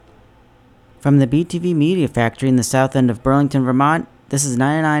From the BTV Media Factory in the south end of Burlington, Vermont, this is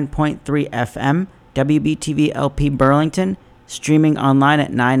 99.3 FM, WBTV LP Burlington, streaming online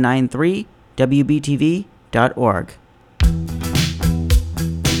at 993wbtv.org.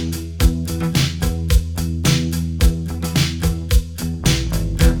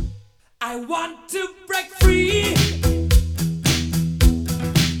 I want to break free.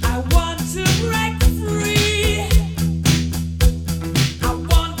 I want to break free. I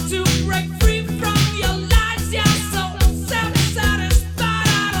want to break free from your lies. You're so self-satisfied.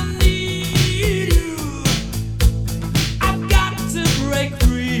 I don't need you. I've got to break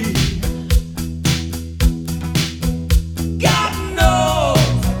free. God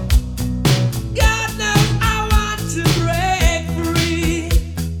knows. God knows I want to break free.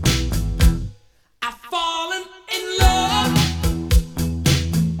 I've fallen in love.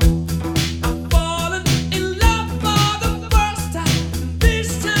 I've fallen in love for the first time.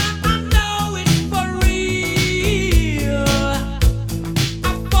 This time I know it's for real.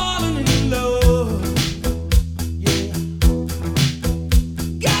 I've fallen in love. Yeah.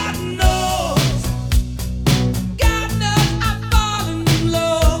 God knows. God knows I've fallen in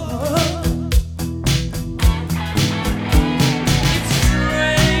love. It's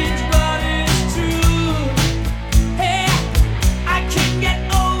strange, but it's true. Hey, I can't get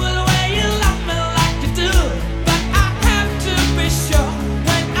over the way you love me like you do. But I have to be sure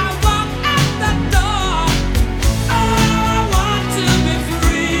when I walk out the door. Oh, how I want to be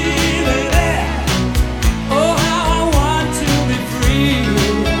free, baby. Oh, how I want to be free.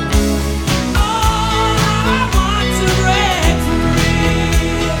 Oh, how I want to break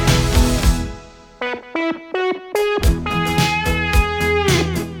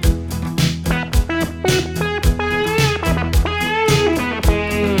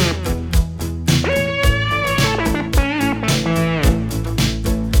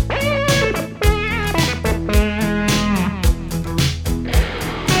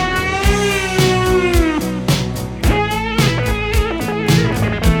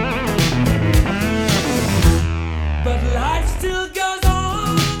But life still goes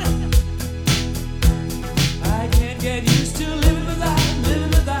on. I can't get used to living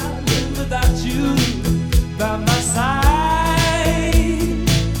without you by my side.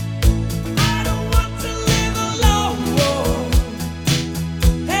 I don't want to live alone.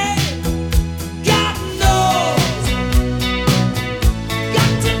 Hey, God knows.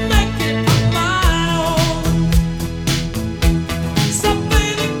 Got to make it on my own. So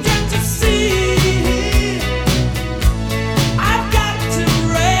baby, can't you see? I've got to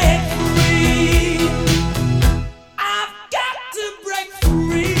break free. I've got to break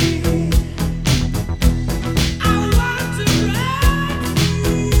free. I want to break free.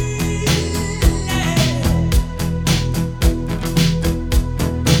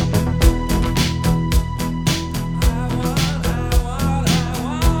 I want to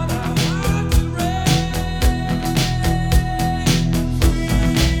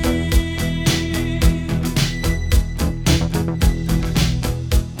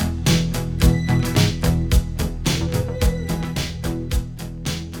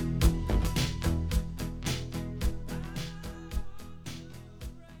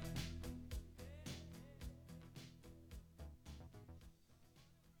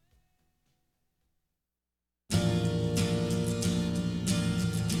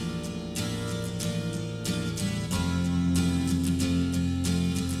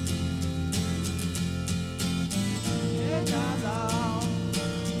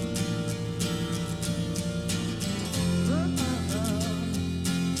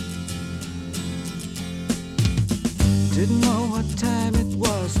Didn't know what time it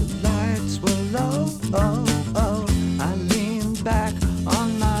was, the lights were low. Oh, oh. I leaned back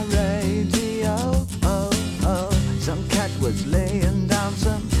on my radio. Oh, oh. Some cat was laying down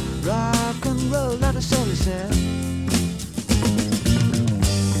some rock and roll, that is all he said.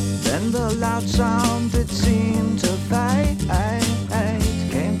 Then the loud sound, it seemed to fade.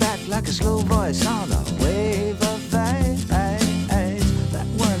 Came back like a slow voice on a wave of fate. That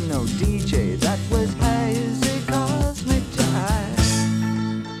weren't no DJ, that was hazy cosmic jive.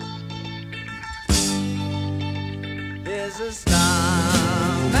 There's a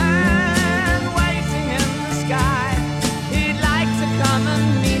starman waiting in the sky. He'd like to come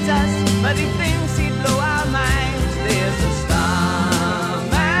and meet us, but he thinks he'd blow our minds. There's a starman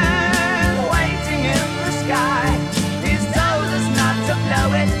waiting in the sky. He's told us not to blow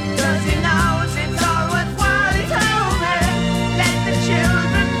it, 'cause he knows it's all worthwhile. He told me, let the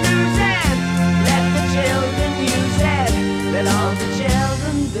children lose it, let the children use it, let all the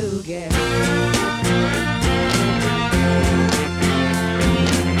children do get.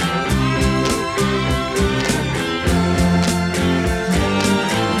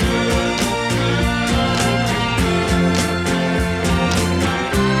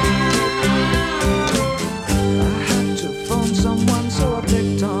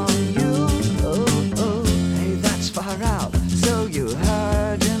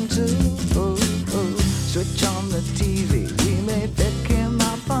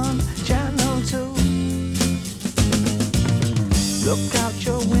 out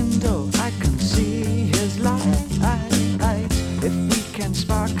your window, I can see his light. If we can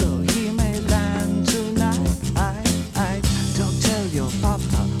sparkle, he may land tonight. Don't tell your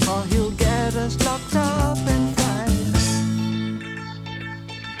papa, or he'll get us locked up and fight.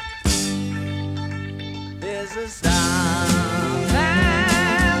 There's a starman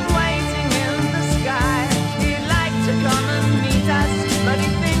waiting in the sky. He'd like to come and meet us, but he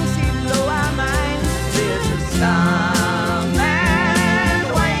thinks he'd blow our minds. There's a starman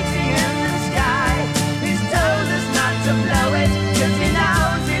waiting in the sky. He's told us not to blow it, 'cause he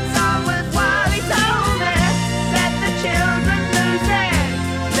knows it's all worthwhile. He told me, let the children lose it,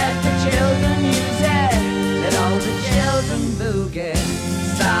 let the children use it, let all the children boogie.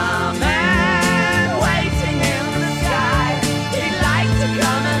 Starman waiting in the sky. He'd like to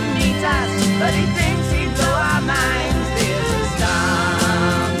come and meet us, but he thinks he'd blow our minds. There's a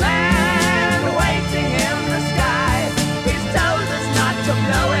starman waiting in the sky. He's told us not to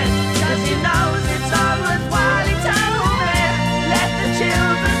blow it, 'cause he knows it's all worthwhile. He told me, let the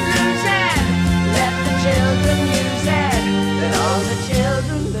children lose it, let the children use it, let all the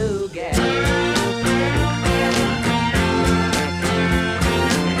children boogie.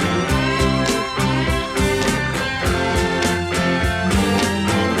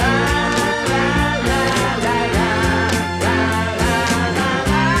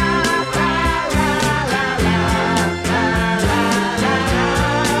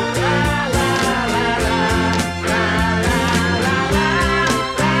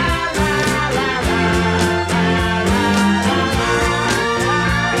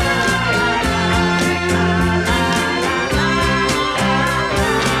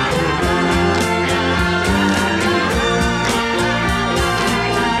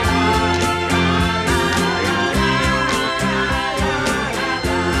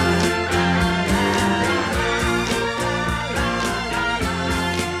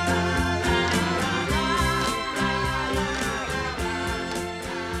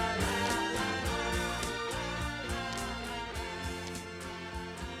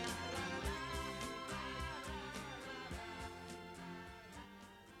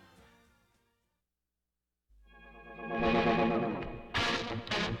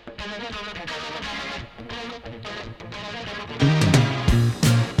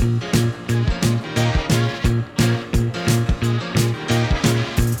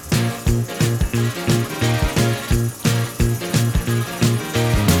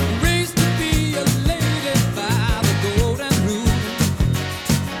 Raised to be a lady by the golden rule.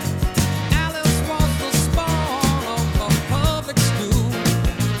 Alice was the spawn of a public school,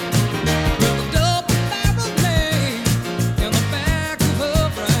 with a double-barreled name in the back of her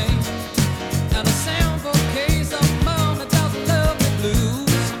brain, and a sample case of Mama Doesn't Love Me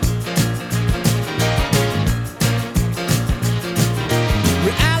blues.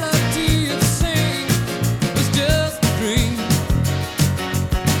 Reality, it seems, was just a dream.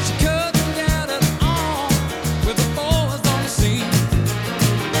 She couldn't get it on with the boys on the scene.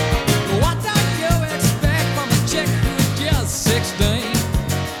 What do you expect from a chick who's just 16?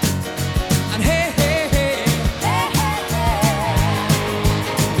 And hey, hey, hey,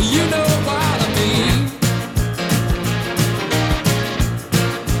 you know what I mean.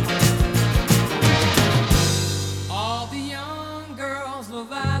 All the young girls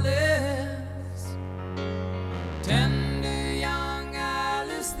of Alice, tender young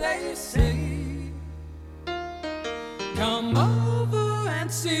Alice, they say, come over and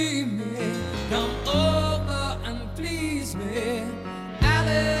see me, come over and please me.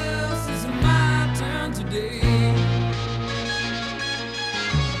 Alice, it's my turn today.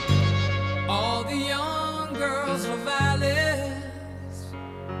 All the young girls of Alice,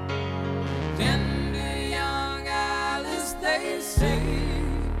 tender young Alice, they say,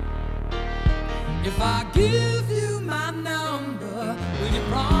 if I give you my number, will you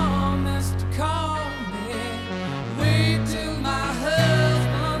promise to call me? Wait till my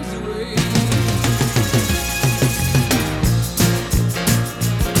husband's away.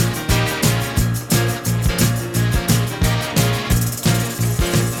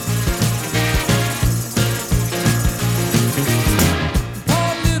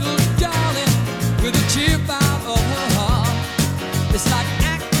 Poor little darling with a chip out of her heart. It's like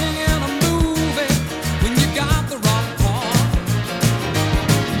acting in a movie when you got the wrong part.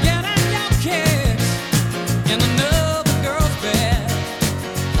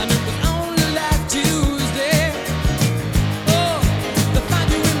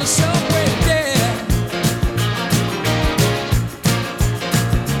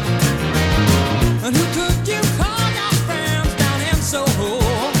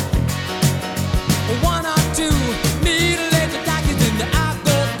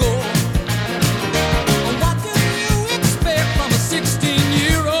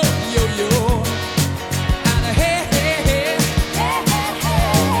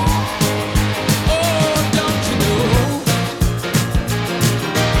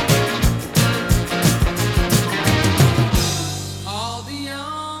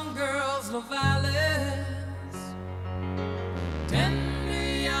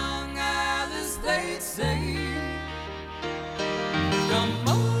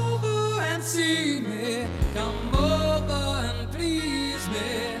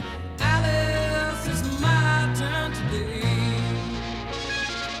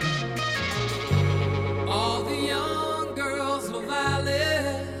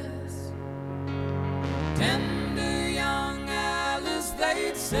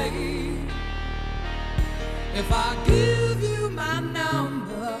 say, if I give you my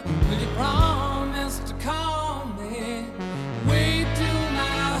number, will you promise to call me? Wait till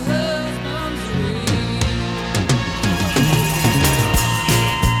my husband's away.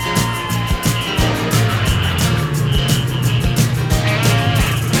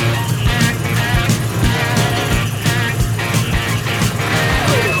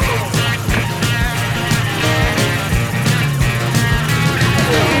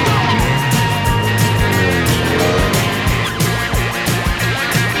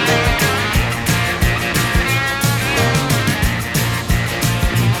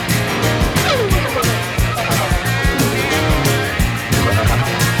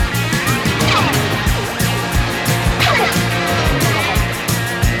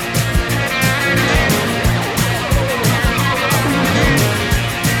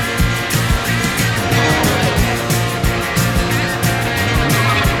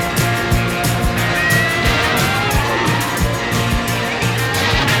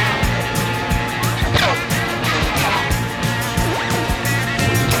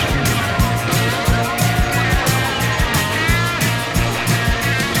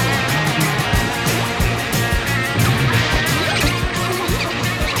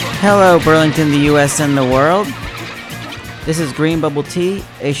 Hello, Burlington, the U.S., and the world. This is Green Bubble Tea,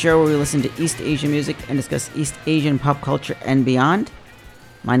 a show where we listen to East Asian music and discuss East Asian pop culture and beyond.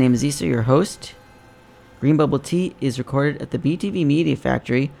 My name is Issa, your host. Green Bubble Tea is recorded at the BTV Media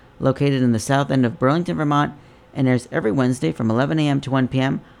Factory, located in the south end of Burlington, Vermont, and airs every Wednesday from 11 a.m. to 1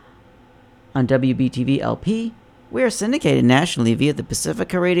 p.m. on WBTV LP. We are syndicated nationally via the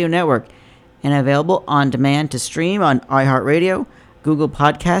Pacifica Radio Network and available on demand to stream on iHeartRadio, Google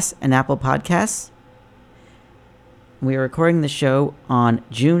Podcasts, and Apple Podcasts. We are recording the show on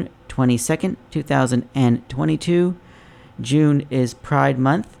June 22nd, 2022. June is Pride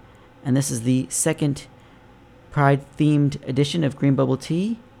Month, and this is the second Pride-themed edition of Green Bubble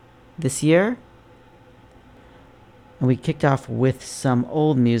Tea this year. And we kicked off with some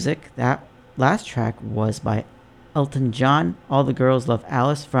old music. That last track was by Elton John, All the Girls Love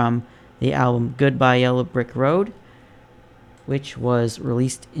Alice, from the album Goodbye Yellow Brick Road, which was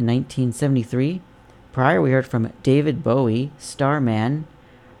released in 1973. Prior, we heard from David Bowie, Starman,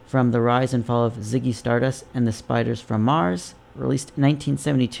 from The Rise and Fall of Ziggy Stardust and the Spiders from Mars, released in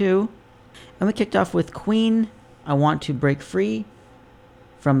 1972. And we kicked off with Queen, I Want to Break Free,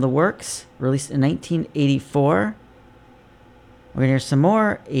 from The Works, released in 1984. We're going to hear some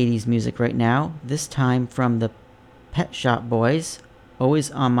more 80s music right now, this time from the Pet Shop Boys, Always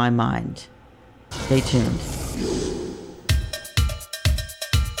on My Mind. Stay tuned.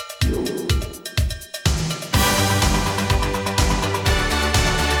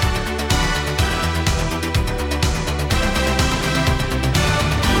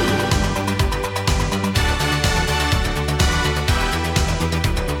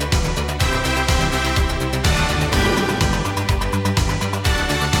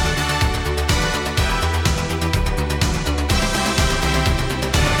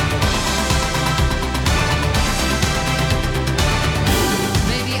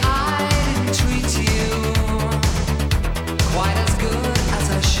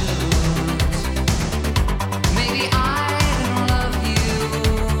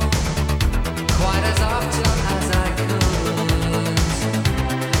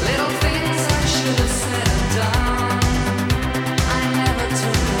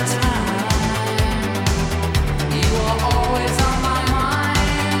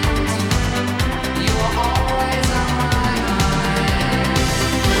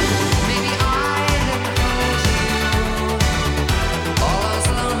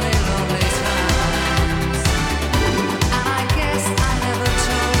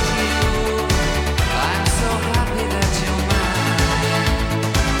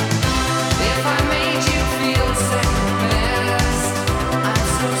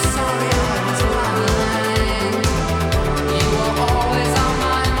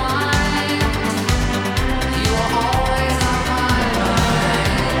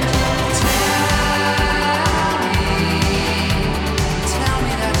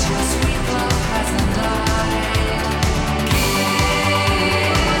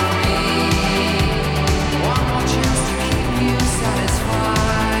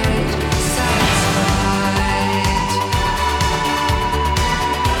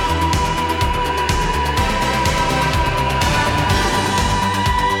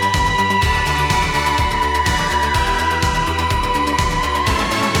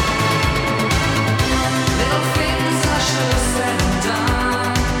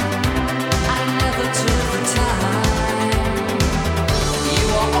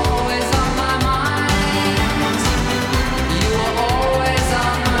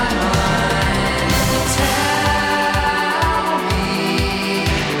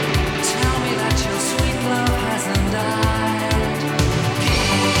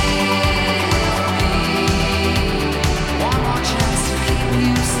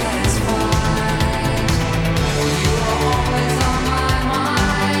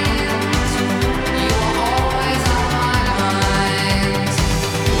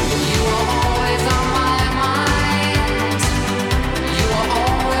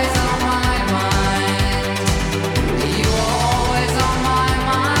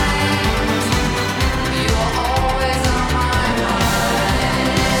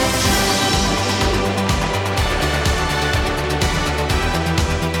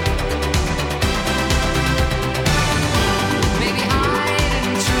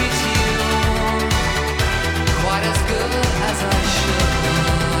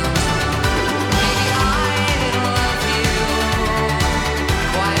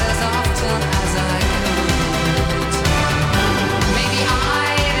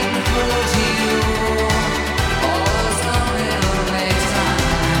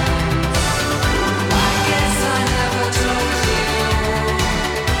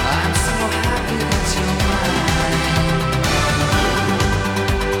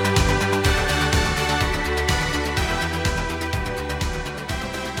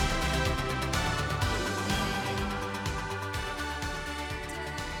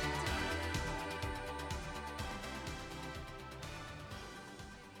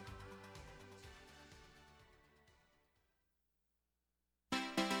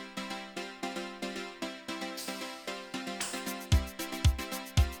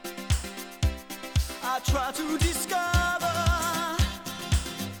 try to discover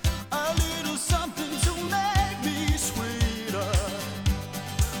a little something to make me sweeter.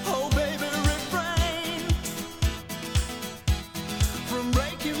 Oh baby, refrain from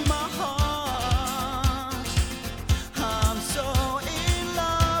breaking my heart. I'm so in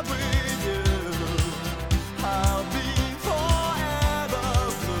love with you. I'll be forever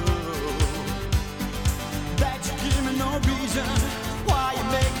blue. That you give me no reason why you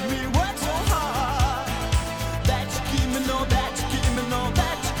make me work so hard. That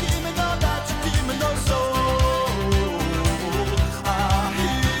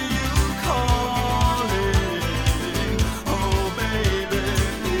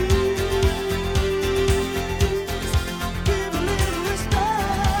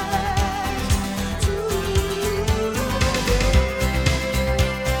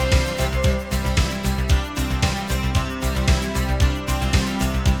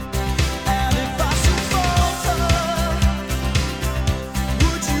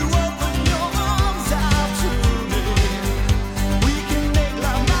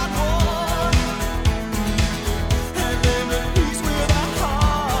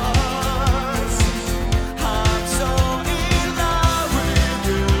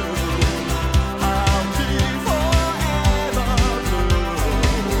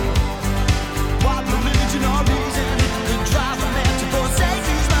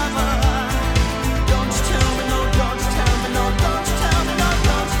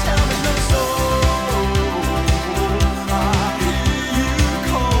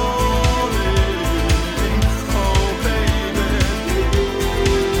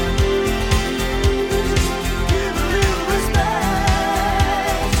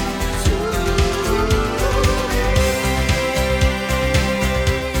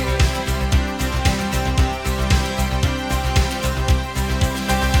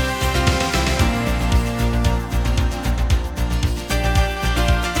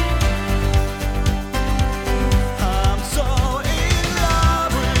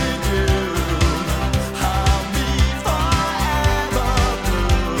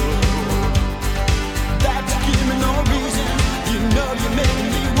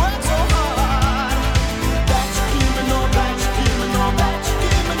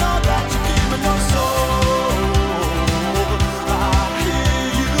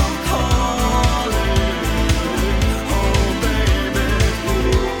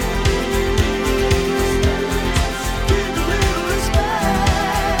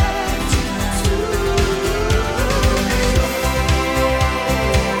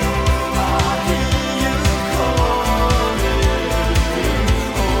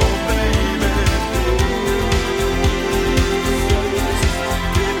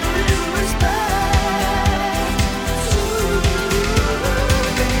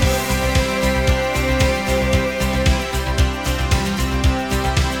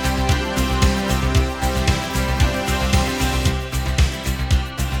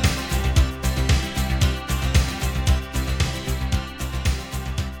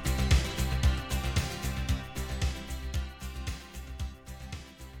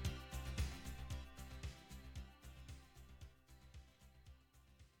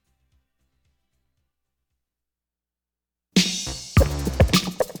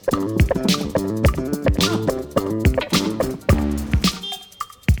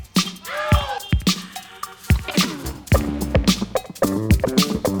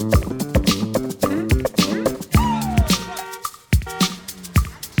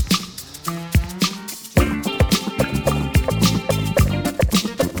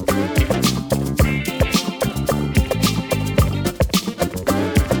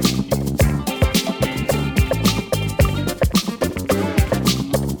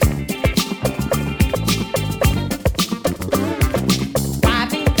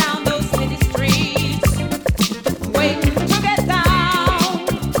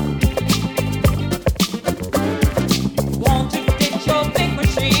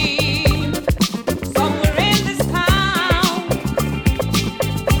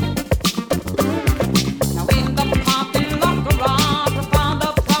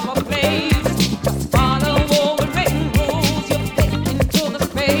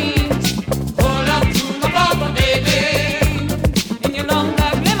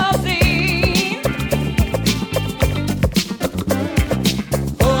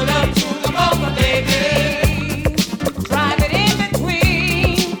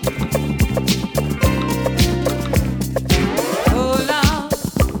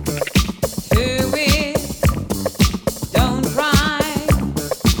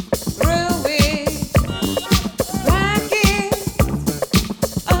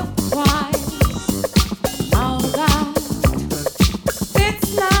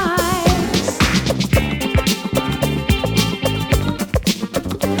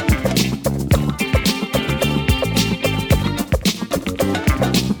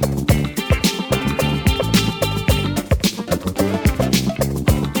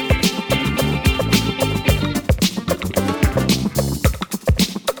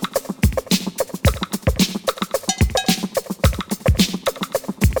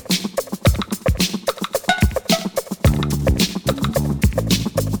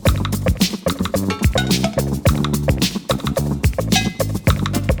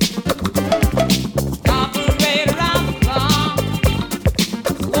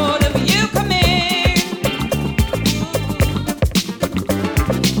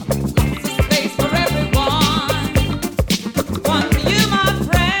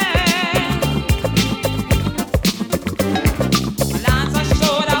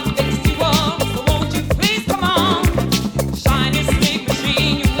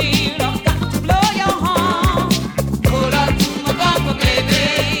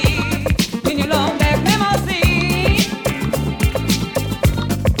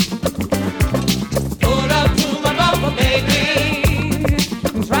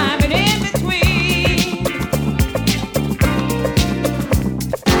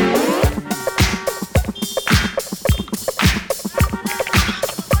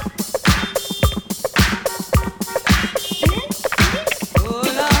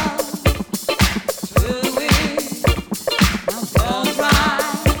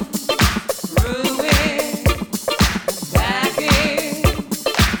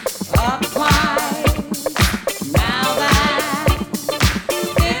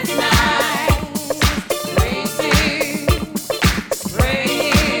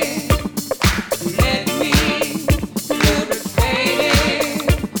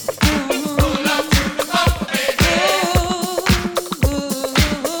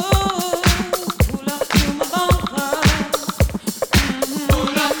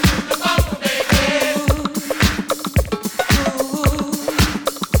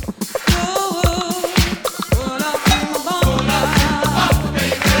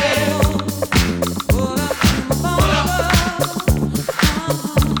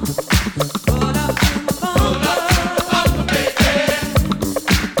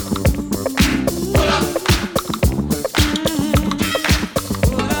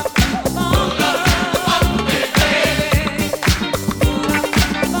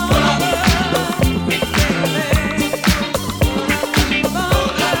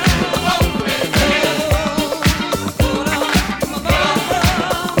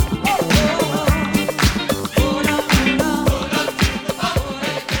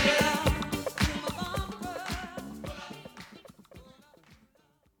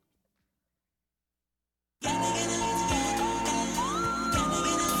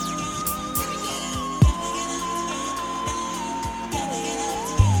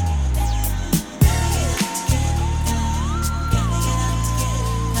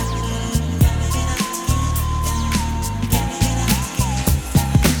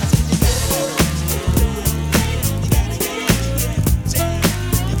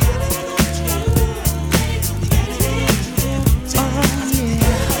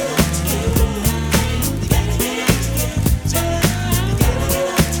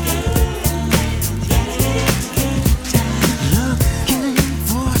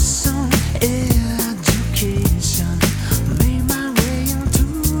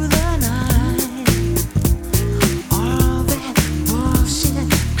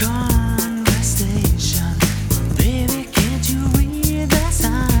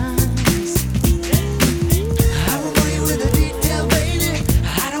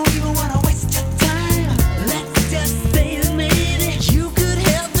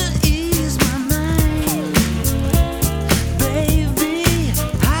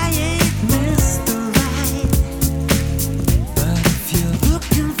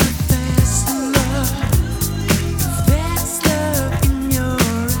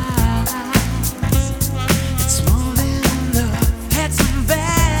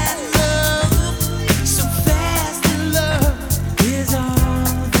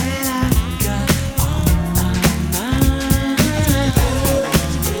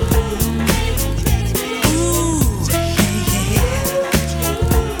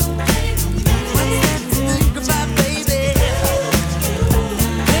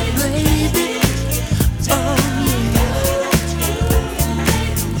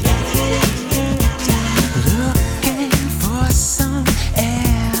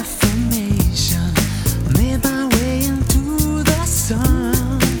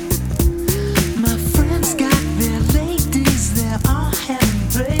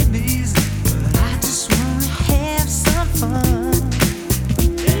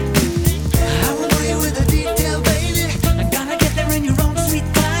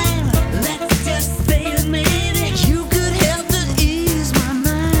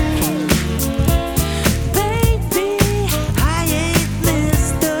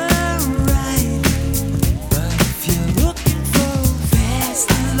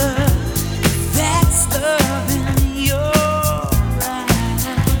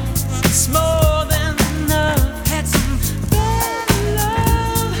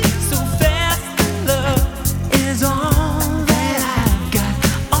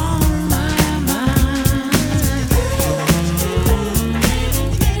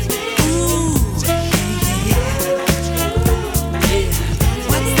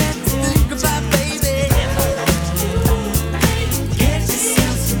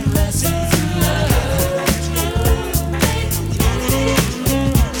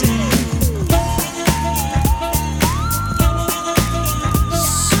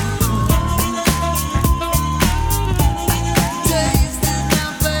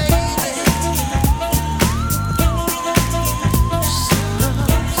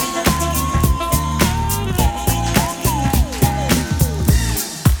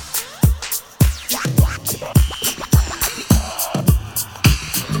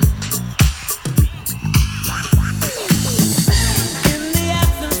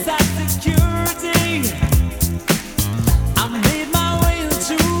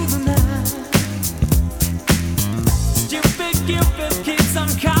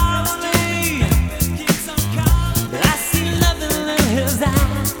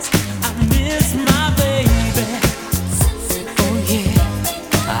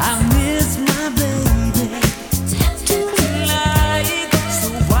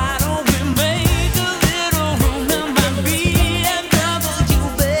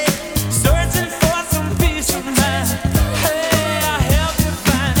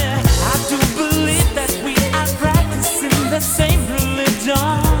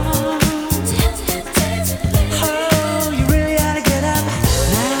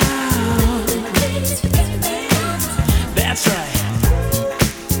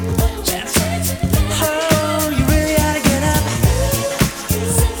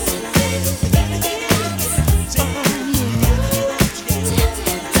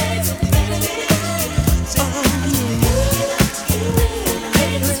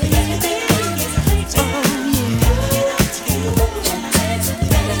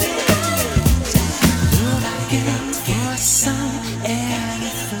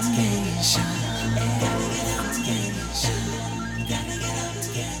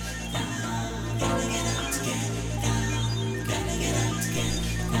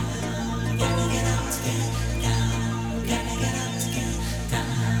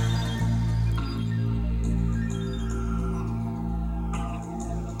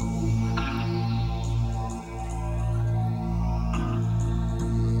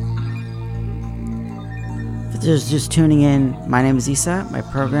just tuning in, my name is Isa. My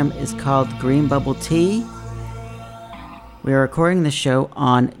program is called Green Bubble Tea. We are recording the show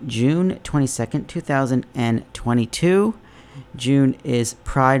on June 22nd, 2022. June is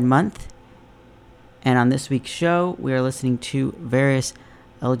Pride Month. And on this week's show, we are listening to various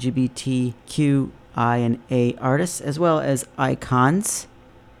LGBTQI&A artists as well as icons.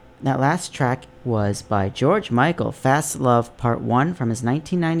 That last track was by George Michael, Fast Love Part 1 from his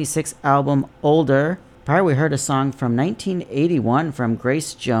 1996 album Older. Prior, we heard a song from 1981 from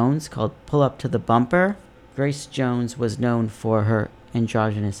Grace Jones called Pull Up to the Bumper. Grace Jones was known for her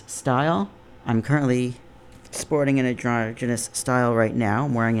androgynous style. I'm currently sporting an androgynous style right now.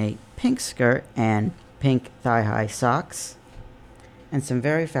 I'm wearing a pink skirt and pink thigh-high socks and some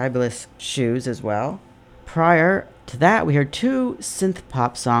very fabulous shoes as well. Prior to that, we heard two synth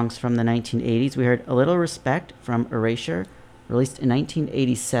pop songs from the 1980s. We heard A Little Respect from Erasure, released in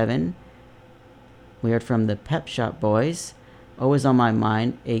 1987. We heard from the Pep Shop Boys, Always on My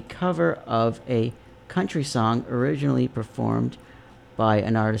Mind, a cover of a country song originally performed by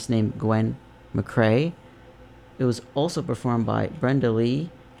an artist named Gwen McCrae. It was also performed by Brenda Lee,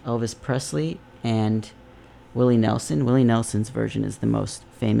 Elvis Presley, and Willie Nelson. Willie Nelson's version is the most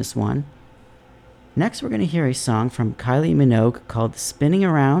famous one. Next, we're going to hear a song from Kylie Minogue called Spinning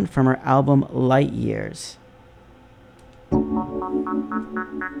Around from her album Light Years.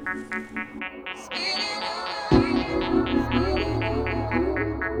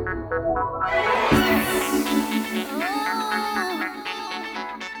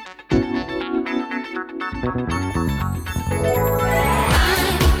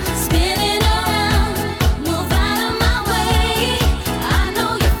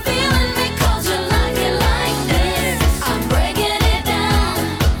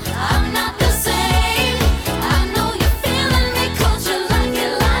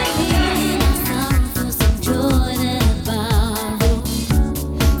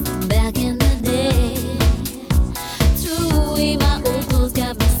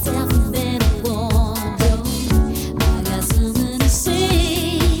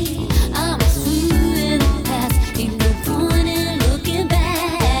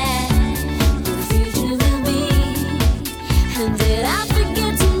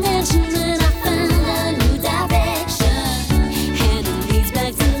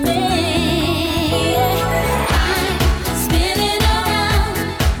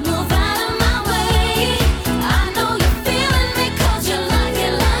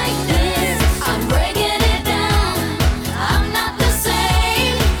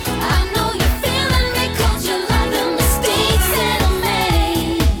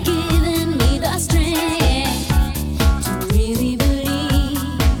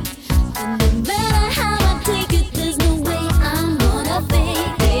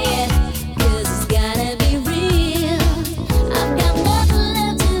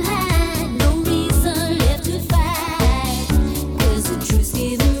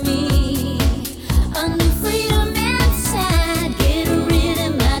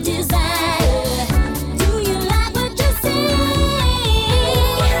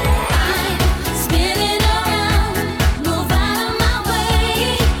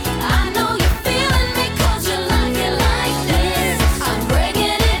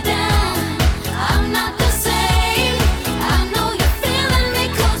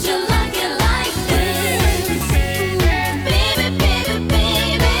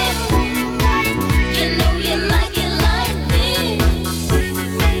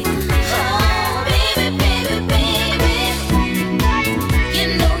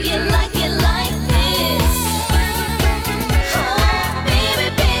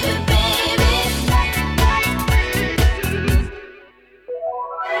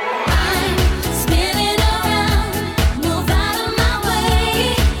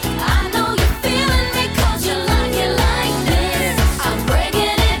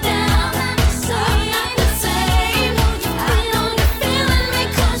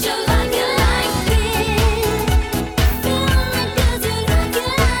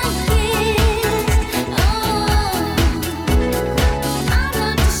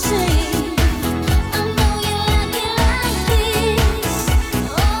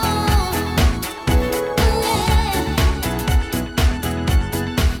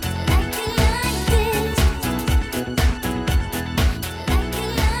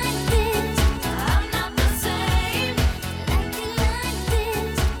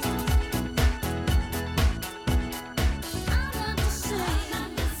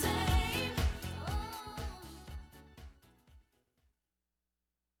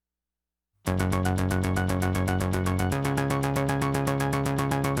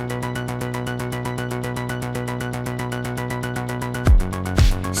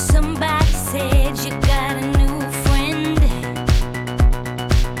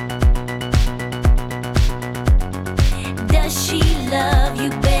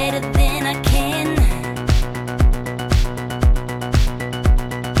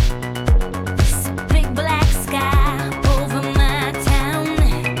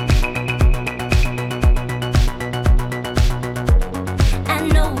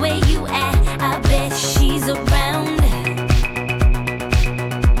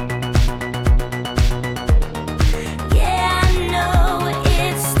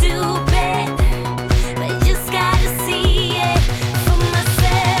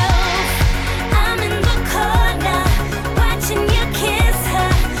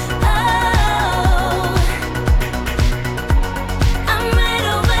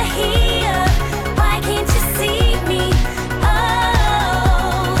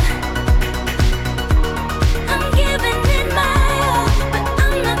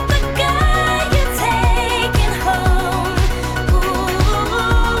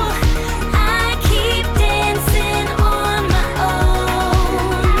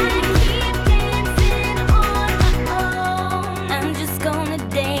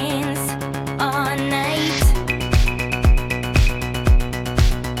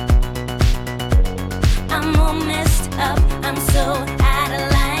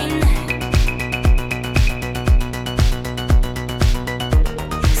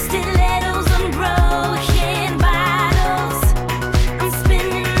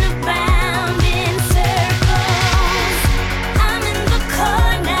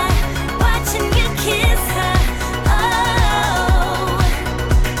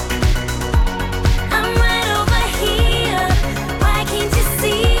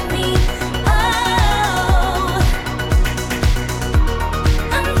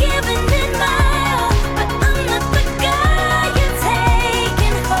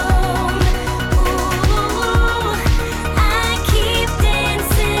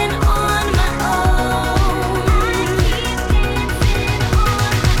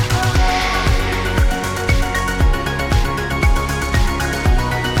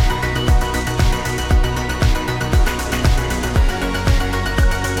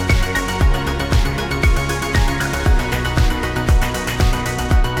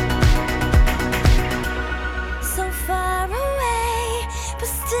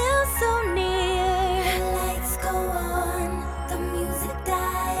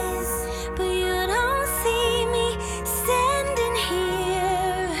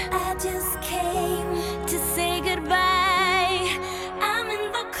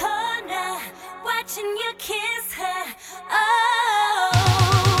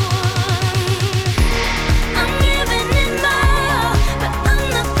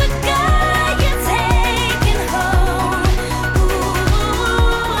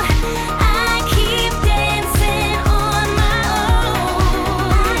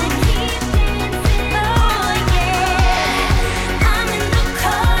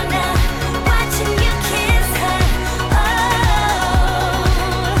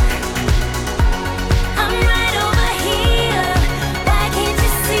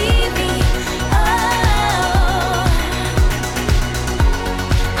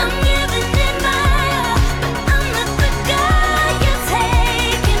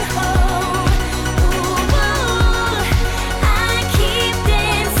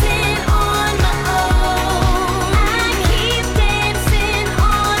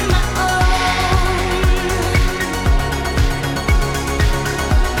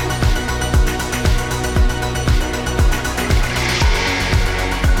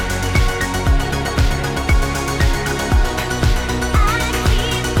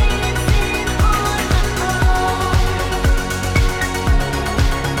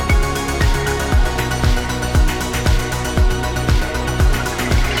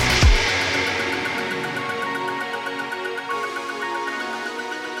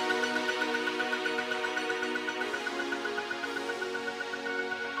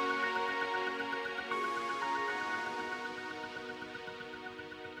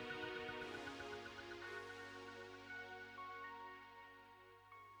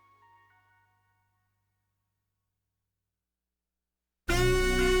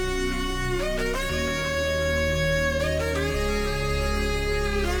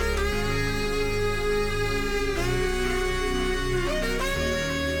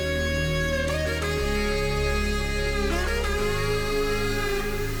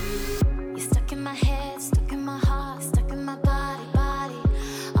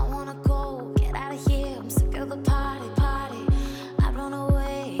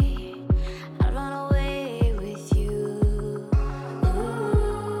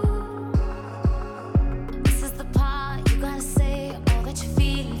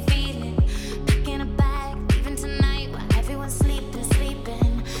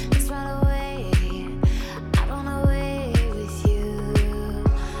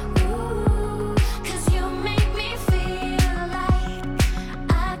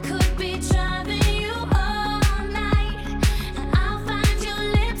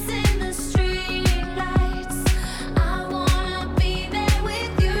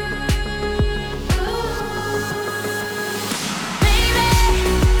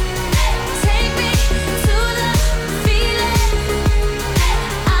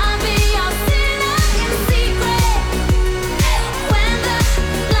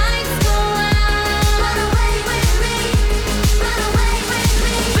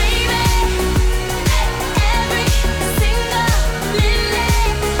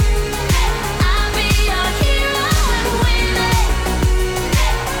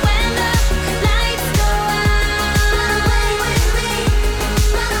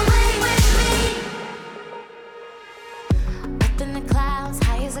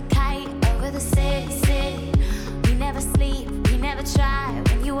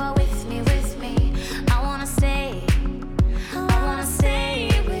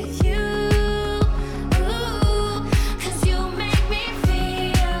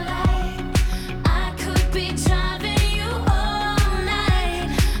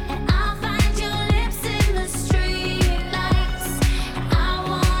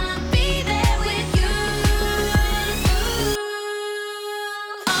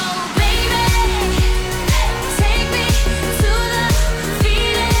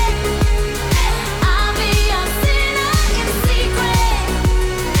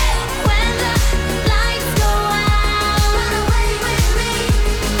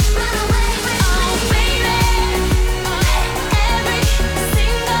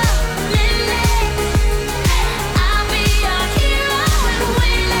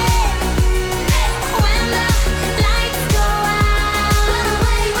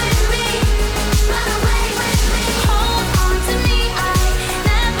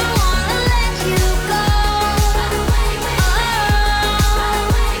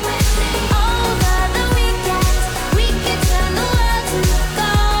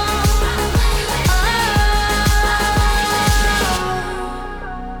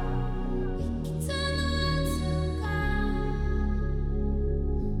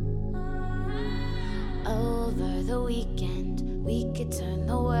 weekend, we could turn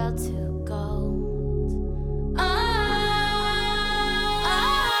the world to gold. Oh,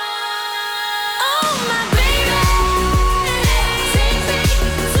 my baby, take me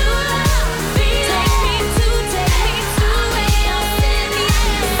to love, take me to where you'll send me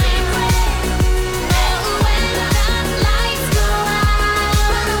secret. Oh, when the lights go out,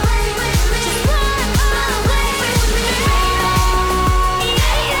 run away with me, just run away with me,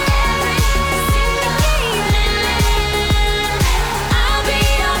 yeah, I'll be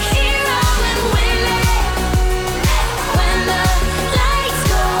your hero and when the lights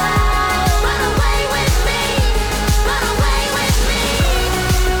go out, run away with me, run away with me,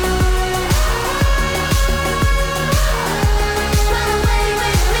 run away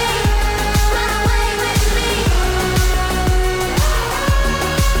with me, run away with me,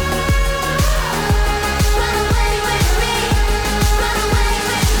 run away with me, run away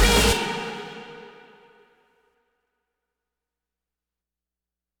with me.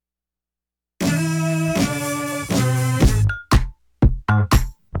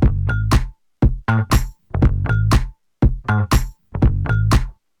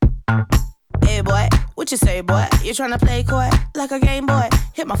 Hey boy, what you say, boy? You tryna play coy like a game boy?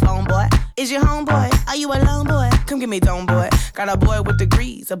 Hit my phone, boy. Is your homeboy? Are you alone, boy? Come get me dome, boy. Got a boy with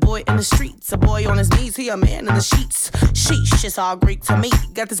degrees, a boy in the streets, a boy on his knees, he a man in the sheets. Sheesh, it's all Greek to me.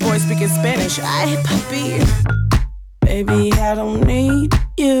 Got this boy speaking Spanish. Ay, papi. Baby, I don't need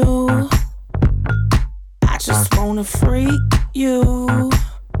you. I just wanna freak you.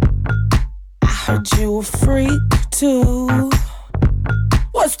 I heard you a freak too.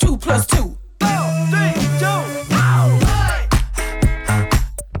 What's 2 plus 2? 4, 3, 2,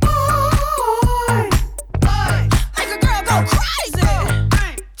 make a girl go crazy.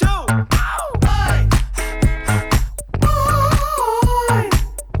 3, 2,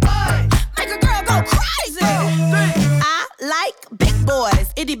 make a girl go crazy. I like big boys,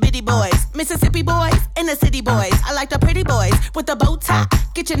 itty bitty boys, Mississippi boys, inner city boys. I like the pretty boys with the bow tie.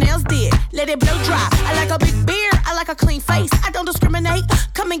 Get your nails did, let it blow dry. I like a big beard, I like a clean face. I don't discriminate,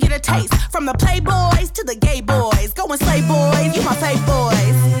 come and get a taste. From the playboys to the gay boys. Go and slay boys, you my fave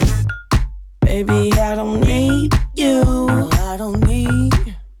boys. Baby, I don't need you. I don't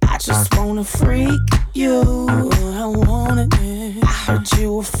need. I just wanna freak you. I want it. I heard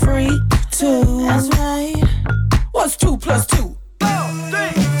you a freak too. That's right. What's 2 plus 2? 4,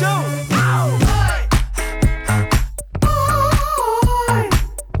 3, 2.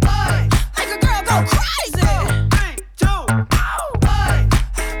 Make a girl go crazy. 3, 2.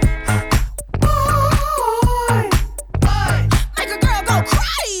 Make a girl go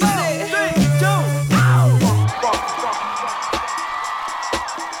crazy. 3, 2.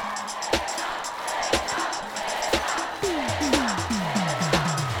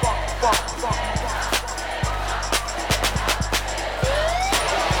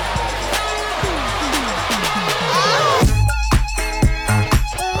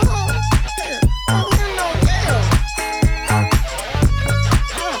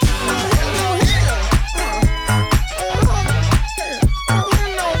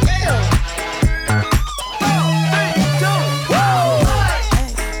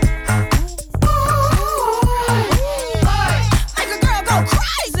 Make a girl go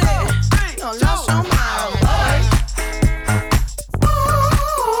crazy. No, lost your mind.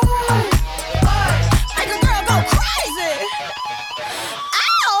 Make a girl go crazy.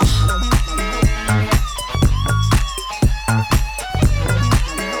 Ow!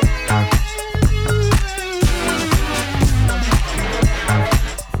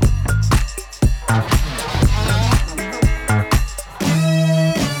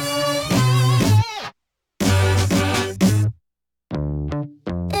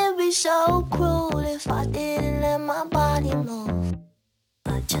 It'd be so cruel if I didn't let my body move.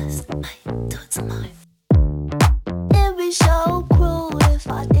 I just might do it tomorrow. It'd be so cruel if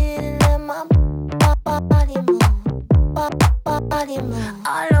I didn't let my body move. Body move.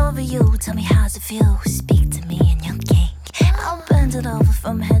 All over you, tell me how's it feel. Speak to me in your kink. I'll bend it over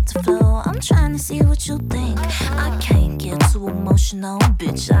from head to floor. I'm trying to see what you think. I can't get too emotional,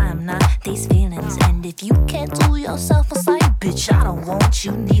 bitch. I am not these feelings. And if you can't do yourself a sight, bitch, I don't want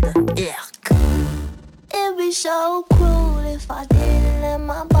you neither. Yuck. It'd be so cruel if I didn't let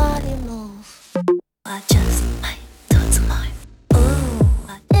my body move. I just might do it tomorrow. Ooh.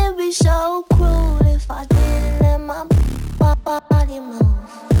 It'd be so cruel if I didn't let my body move.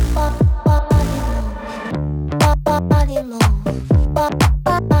 Body move. Body move.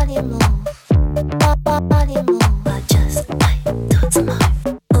 Body move. Body move. I just might do it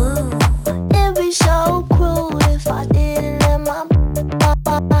tomorrow. Ooh. It'd be so cruel if I didn't let my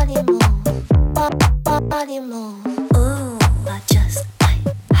body move. Body move.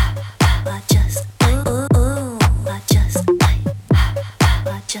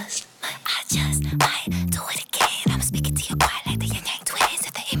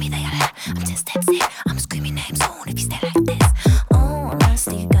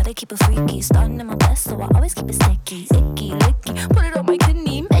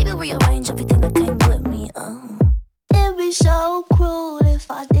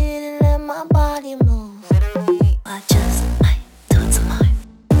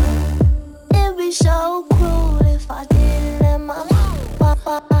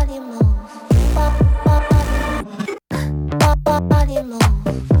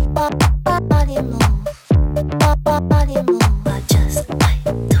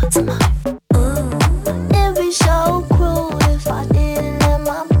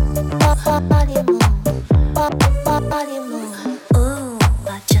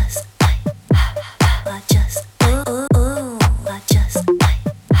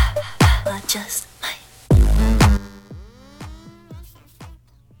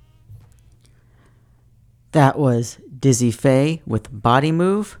 That was Dizzy Faye with Body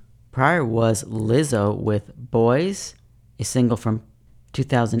Move. Prior was Lizzo with Boys, a single from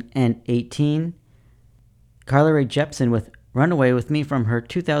 2018. Carly Rae Jepsen with Run Away With Me from her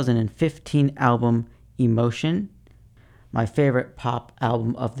 2015 album Emotion, my favorite pop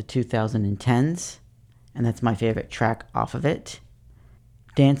album of the 2010s, and that's my favorite track off of it.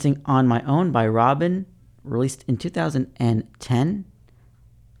 Dancing on My Own by Robyn, released in 2010,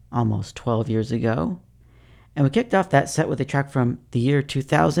 almost 12 years ago. And we kicked off that set with a track from the year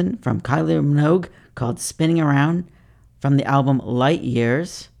 2000 from Kylie Minogue called Spinning Around from the album Light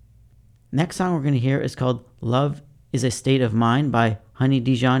Years. Next song we're going to hear is called Love is a State of Mind by Honey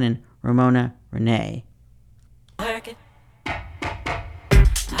Dijon and Ramona Renee. Work it.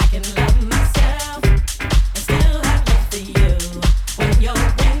 I can love myself and still have love for you. When you're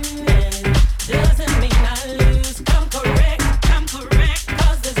winning, doesn't mean I lose. Come correct,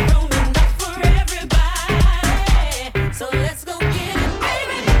 'cause there's room enough for everybody. So let's go get it,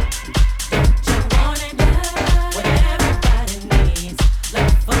 baby. Don't you want it? What everybody needs.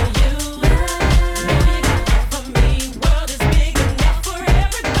 Love for you. Know you got love for me. World is big enough for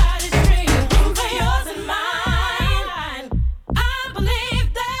everybody's dream. Room for yours and mine. I believe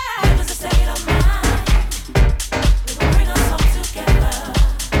that love is a state of mind. It will bring us all together.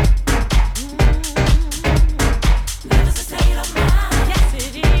 Love is a state of mind. Yes,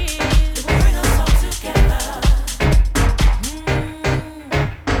 it is. It will bring us all together.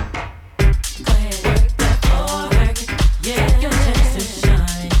 Go ahead, work that floor, work it. Yeah, take your chance to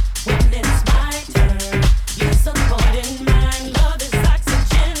shine. When it's my turn, you supporting mine. Love is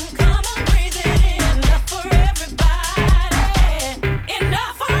oxygen. Come on, breathe it in. Enough for everybody.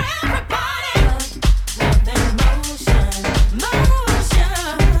 Enough for everybody. Love in motion,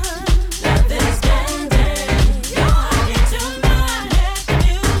 motion. Love is bending. Your heart into mine. Let the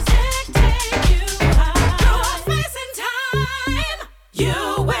music take you high. Through space and time, you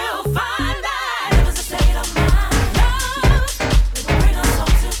will find that love is a state of mind. Love, it will bring us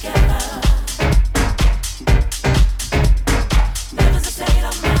all together. Love is a state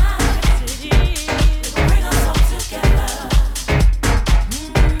of mind. It will bring us all together.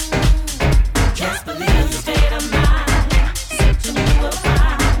 Just believe the state of mind. Searching you will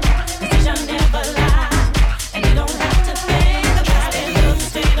find. Cause you'll never lie. And you don't have to think about it. Love the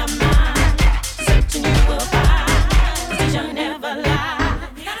state of mind. Searching you will find. Cause you'll never lie.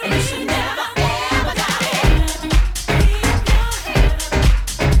 And you should never ever doubt it. Keep your head up.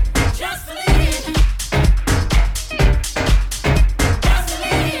 Just believe. Just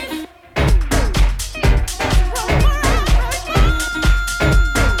believe.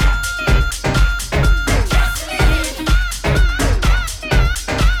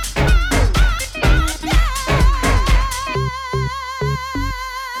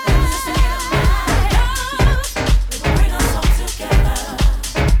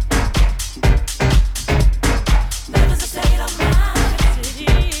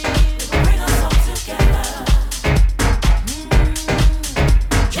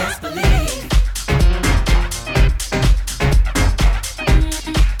 Just believe.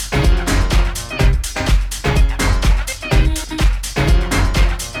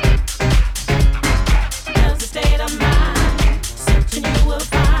 Love's a state of mind. Searching you will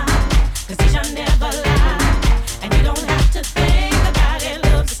find. Cause he shall never lie. And you don't have to think about it.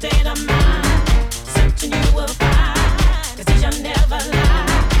 Love's a state of mind. Searching you will find. Cause he shall never lie.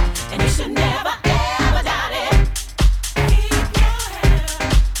 And you should never ever doubt it. Keep your head up.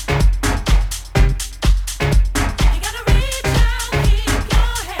 You gotta reach out. Keep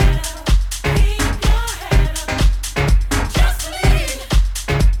your head up. Keep your head up. Just believe.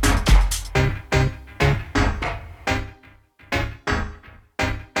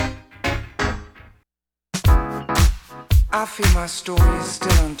 I feel my story is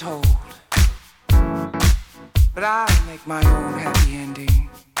still untold, but I'll make my own happy ending.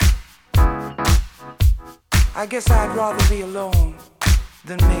 I guess I'd rather be alone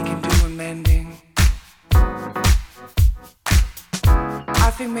than making do and mending.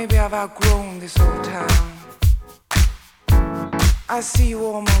 I think maybe I've outgrown this old town. I see you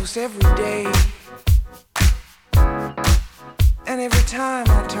almost every day, and every time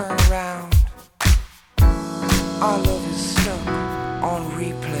I turn around, our love is stuck on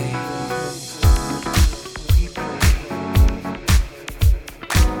replay.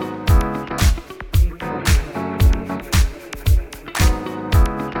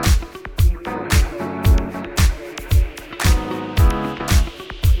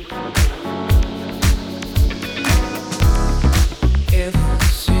 Ever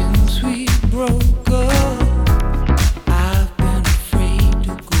since we broke up, I've been afraid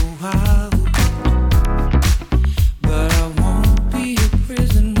to go out.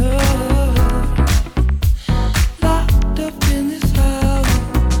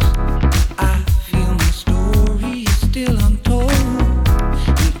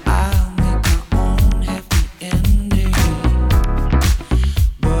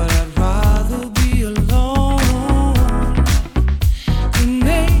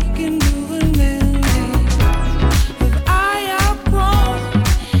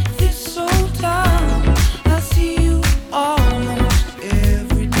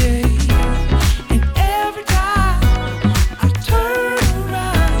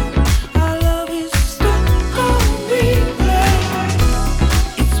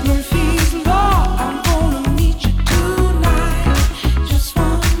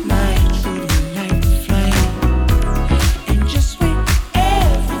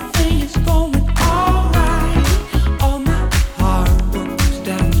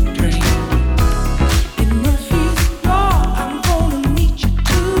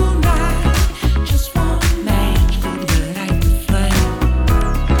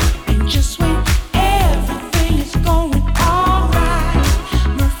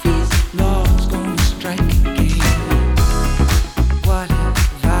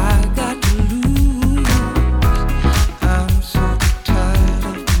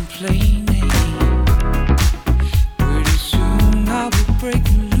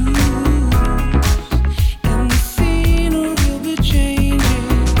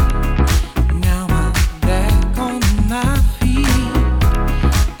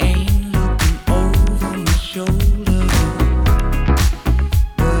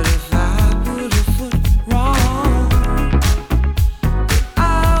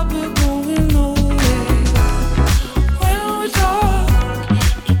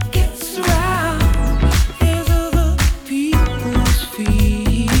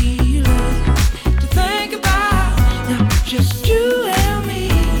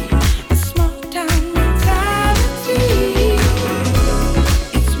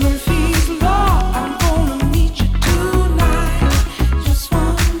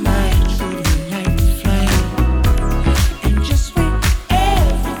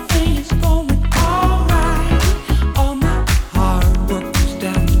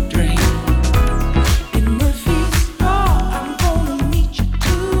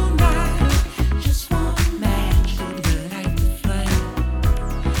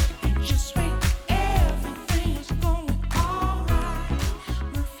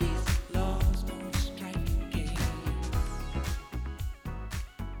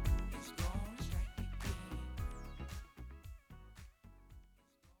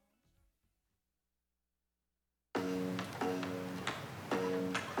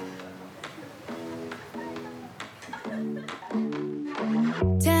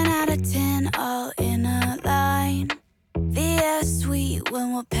 10 out of 10, all in a line. The air's sweet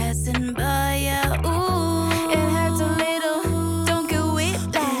when we're passing by, yeah, ooh. It hurts a little, don't get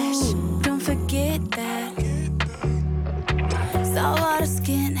whiplash. Don't forget that. Saltwater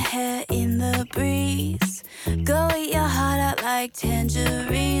skin, hair in the breeze. Go eat your heart out like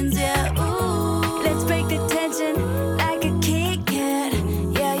tangerines, yeah, ooh. Let's break the tension like a Kit Kat,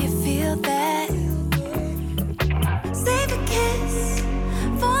 yeah, you feel that. Save a kiss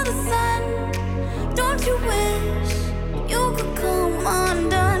for the sun. Don't you wish you could come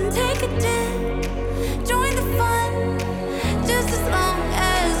undone? Take a dip, join the fun, just as long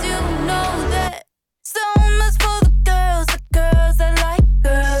as you know that. So much for the girls that like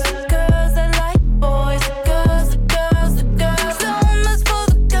girls, the girls that like boys, the girls, the girls, the girls. So much for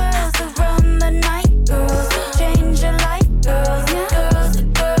the girls that run the night, girls that change your life, girls, the girls, the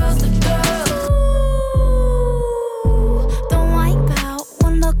girls, the girls. Ooh, don't wipe out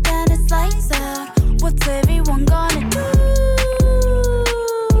one look and it's lights out. What's everyone gonna do?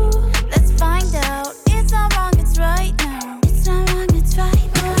 Let's find out. It's not wrong, it's right now. It's not wrong, it's right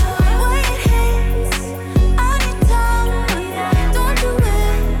now. When it hits on your tongue, don't you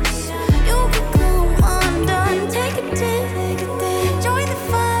wish you could come undone? Take a dip, join the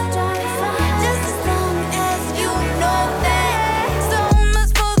fun, just as long as you know that. So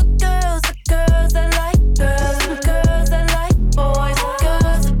much for the girls that like girls, the girls that like boys, the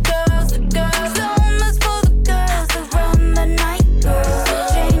girls, the girls, the girls. So much for the girls that run the night, girls that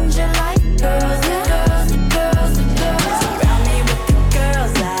change your life, girls, the girls, the girls, the girls. Surround me with the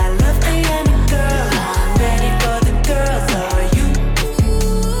girls, I love being a girl. I'm ready for the girls, are you?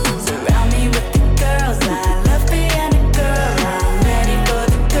 Surround me with the girls, I love being a girl. I'm ready for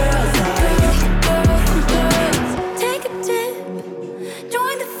the girls, are you? Girls, girls. Take a dip,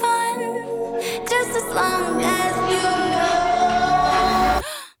 join the fun, just as long as you know.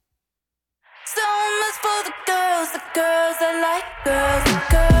 So much for the girls that like girls, the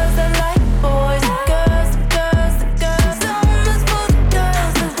girls that like boys, the girls, the girls, the girls. So much for the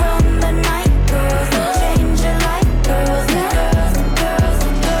girls that run the night, girls that change your life, girls, the girls, the girls,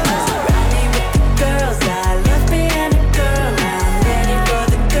 the girls. Surround me with the girls, I love being a girl. I'm ready for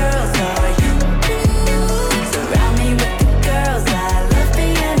the girls, are you? Surround me with the girls, I love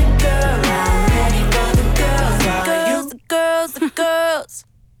being a girl. I'm ready for the girls, are you? The girls, the girls.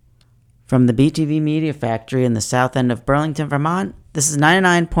 From the BTV Media Factory in the south end of Burlington, Vermont, this is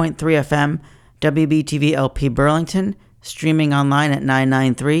 99.3 FM, WBTV LP Burlington, streaming online at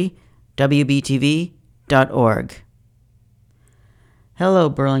 993wbtv.org. Hello,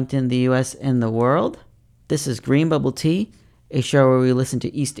 Burlington, the U.S., and the world. This is Green Bubble Tea, a show where we listen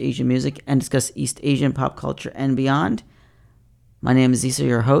to East Asian music and discuss East Asian pop culture and beyond. My name is Issa,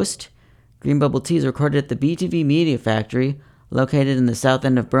 your host. Green Bubble Tea is recorded at the BTV Media Factory, located in the south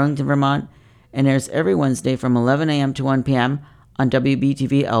end of Burlington, Vermont, and airs every Wednesday from 11 a.m. to 1 p.m. on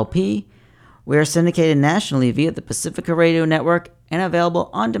WBTV LP. We are syndicated nationally via the Pacifica Radio Network and available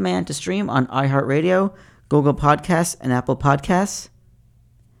on demand to stream on iHeartRadio, Google Podcasts, and Apple Podcasts.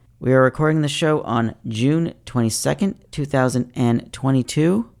 We are recording the show on June 22nd,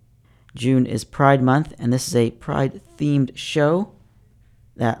 2022. June is Pride Month, and this is a Pride-themed show.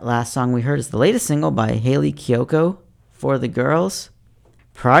 That last song we heard is the latest single by Hayley Kiyoko, For the Girls.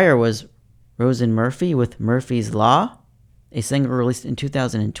 Prior was Rosen Murphy with Murphy's Law, a single released in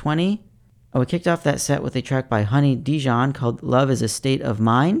 2020. We kicked off that set with a track by Honey Dijon called Love is a State of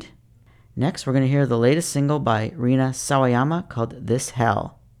Mind. Next, we're going to hear the latest single by Rina Sawayama called This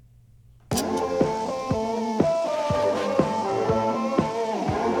Hell.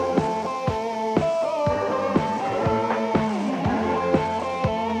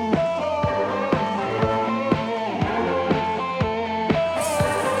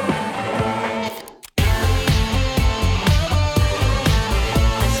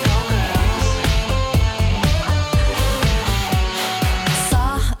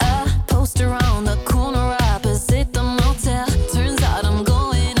 Saw a poster on the corner opposite the motel. Turns out I'm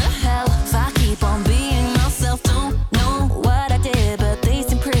going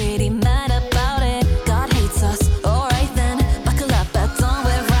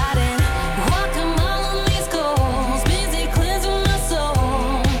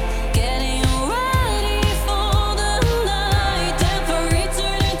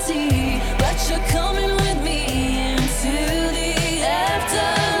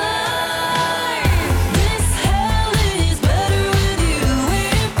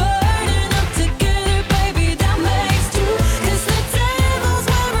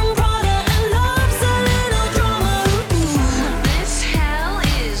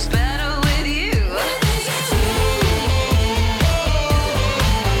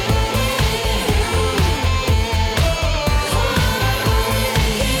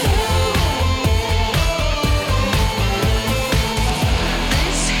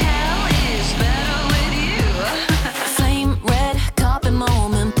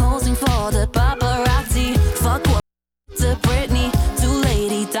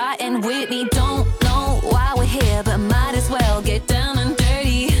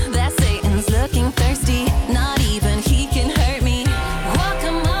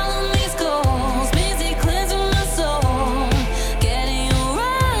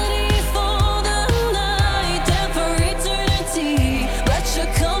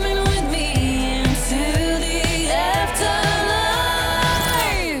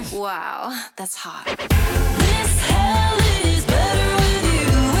Wow, that's hot. This hell is better with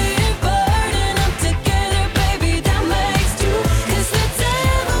you. We're burning up together, baby. That makes two. 'Cause the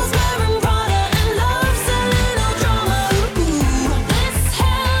devil's wearing Prada and loves a little drama. Ooh, this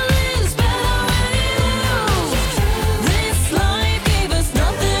hell is better with you. This life gave us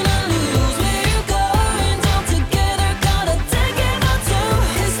nothing to lose. We're going down together, gotta take it by two.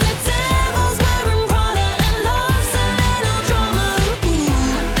 'Cause the devil's wearing Prada and loves a little drama. Ooh,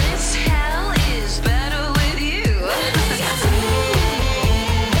 This hell is better with you.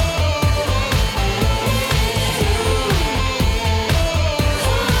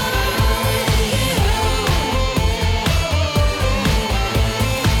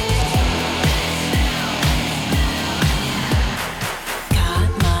 Got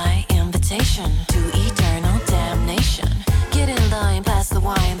my invitation to eternal damnation. Get in line, pass the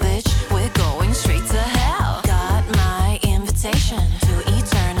wine, bitch. We're going straight to hell. Got my invitation to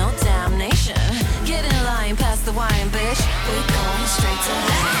eternal damnation. Get in line, pass the wine, bitch. We're going straight to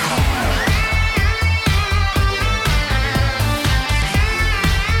hell.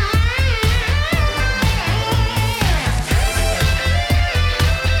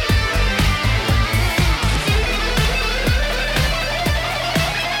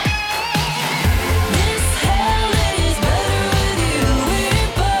 This hell is better with you. We're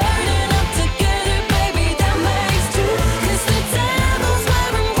burning up together, baby. That makes two. 'Cause the devil's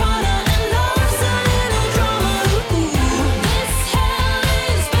wearing Prada and loves a little drama. Ooh, this hell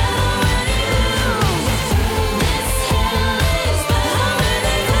is better with you. This hell is better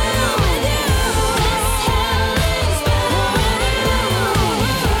with you. This hell is better with you.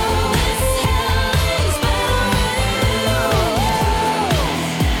 This hell is better with you.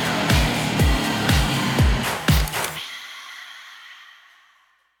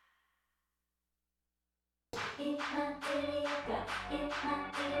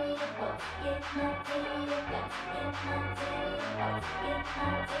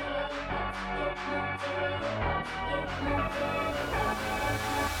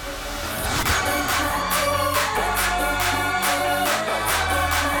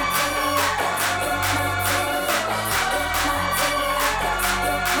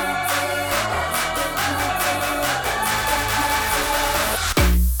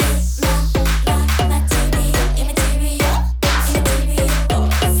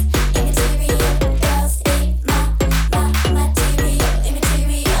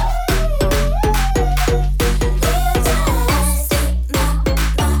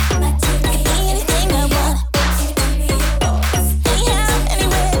 Anything I want, anyhow,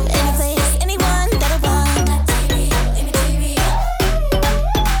 anywhere, any place, anyone that I want.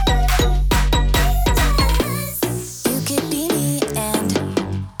 You could be me and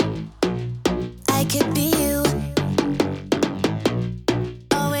I could be you.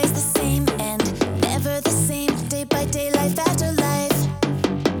 Always the same and never the same. Day by day, life after life.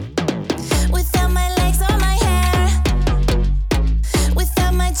 Without my legs or my hair,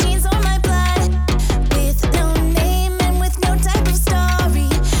 without my jeans or my blood, with no name and with no type of story.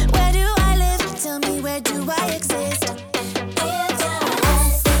 Where do I live? Tell me, where do I exist?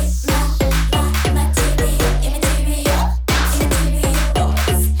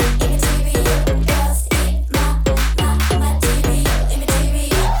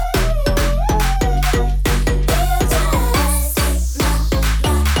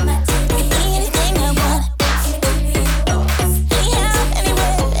 Anything I want, anyhow,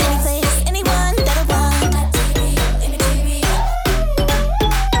 anywhere, any place, anyone that I want.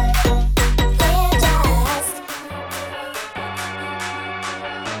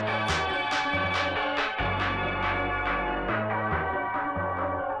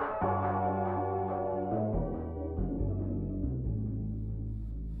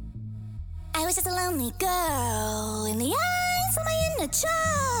 I was just a lonely girl in the eyes of my inner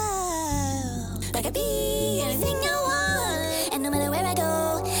child. I could be anything I want, and no matter where I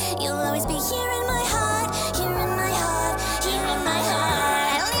go, you'll always be here in my heart, here in my heart, here in my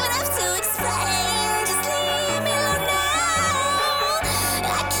heart. I don't even have to explain, just leave me alone now.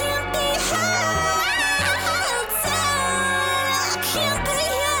 I can't be held down. I can't be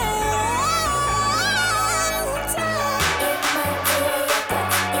held down.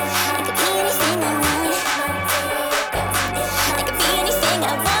 I could be anything I want. I could be anything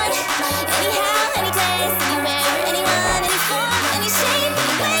I want. Anyhow, any place,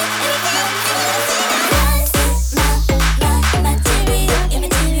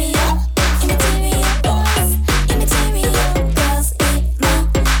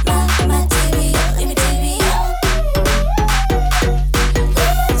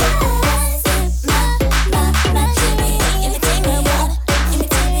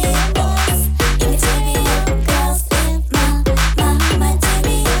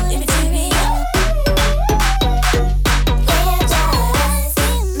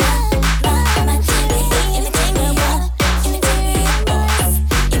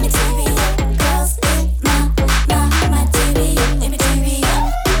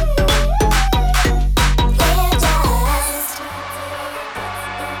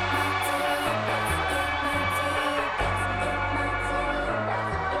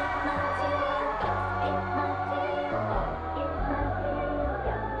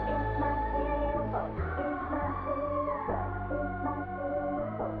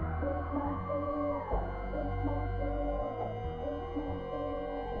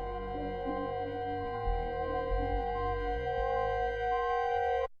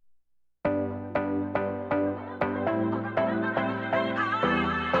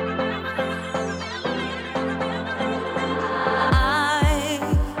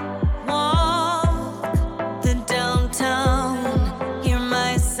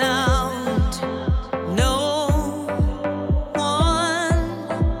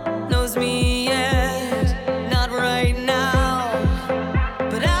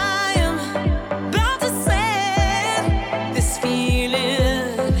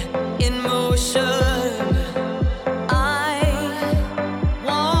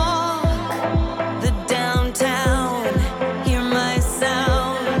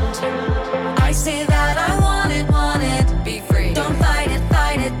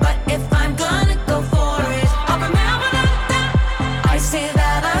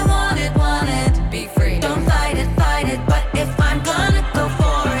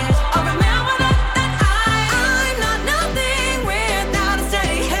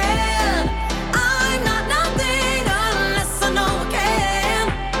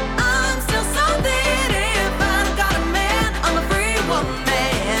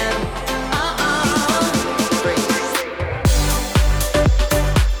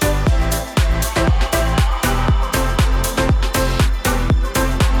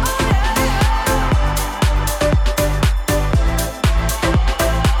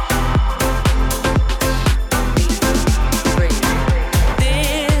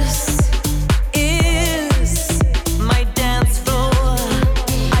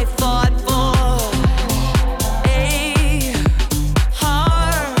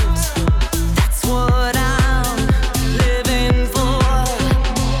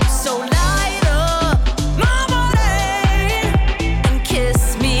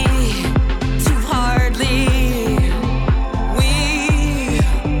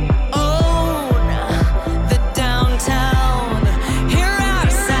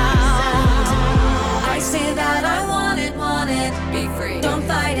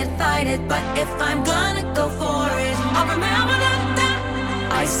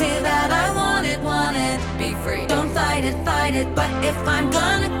 say that I want it, be free. Don't fight it, but if I'm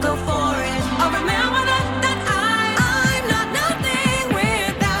gonna go for it, I'll remember that I'm not nothing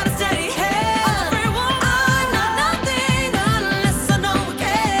without a steady hand. I'm a free woman. I'm not nothing unless I know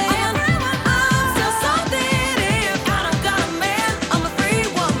again. I'm still something if I don't got a man. I'm a free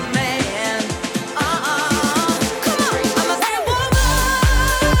woman. Come on, I'm a free woman.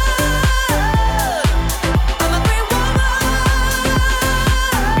 I'm a free woman.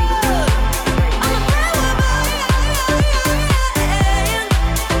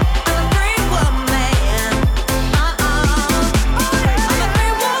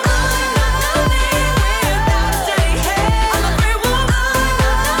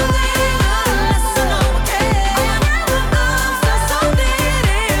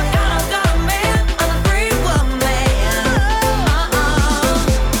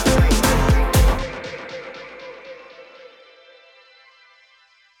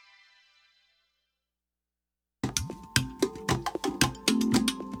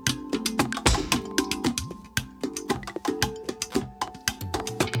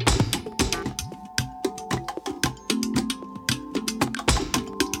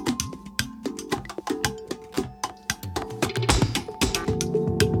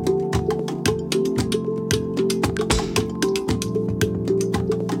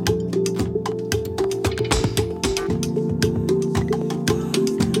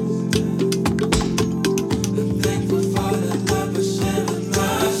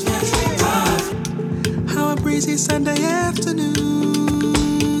 Breezy Sunday afternoons,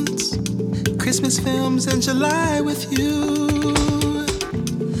 Christmas films in July with you,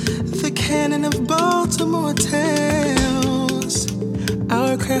 the canon of Baltimore tales,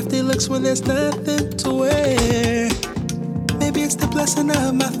 our crafty looks when there's nothing to wear. Maybe it's the blessing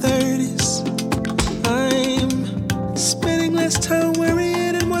of my 30s. I'm spending less time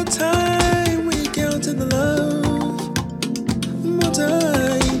worrying and more time recounting the love. More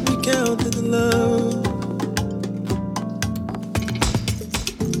time recounting the love.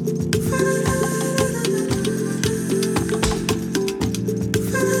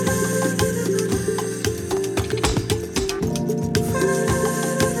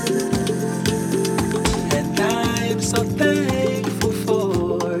 So thankful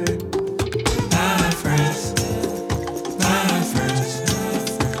for my friends.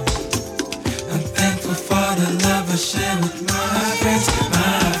 I'm thankful for the love I share with my friends.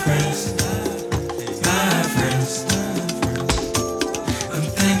 I'm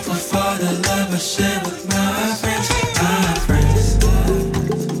thankful for the love I share with my friends.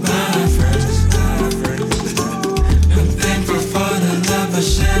 I'm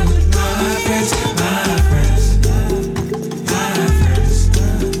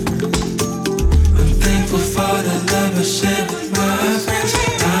thankful for the love I share with my friends.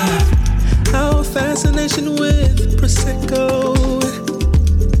 Our fascination with Prosecco,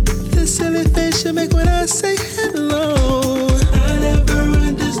 the silly face you make when I say hello. I never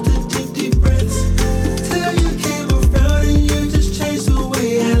understood your deep breaths till you came around and you just changed the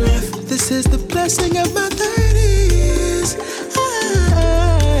way I left. This is the blessing of my 30s.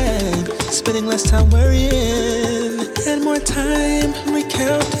 I'm spending less time worrying and more time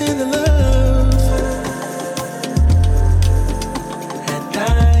recounting the love.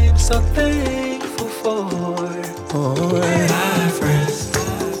 So thankful for my friends.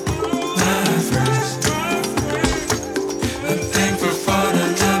 I'm thankful for the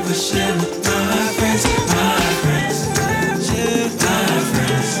love I share with my friends.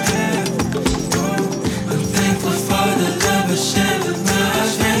 I'm thankful for the love I share with my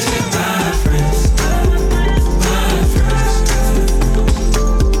friends. I'm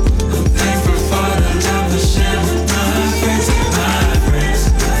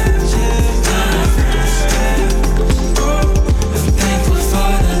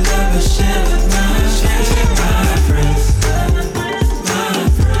thankful for the love I share with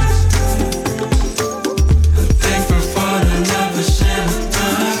my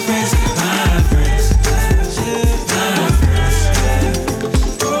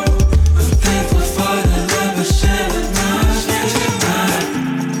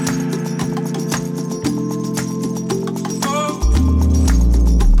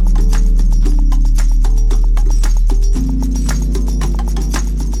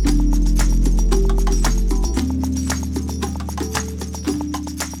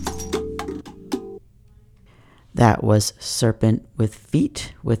That was Serpent with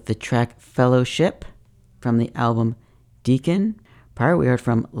Feet with the track Fellowship from the album Deacon. Prior we heard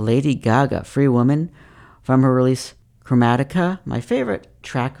from Lady Gaga, Free Woman, from her release Chromatica, my favorite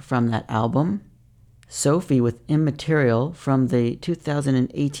track from that album. Sophie with Immaterial from the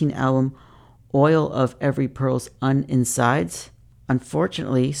 2018 album Oil of Every Pearl's Uninsides.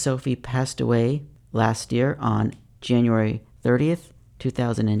 Unfortunately, Sophie passed away last year on January 30th,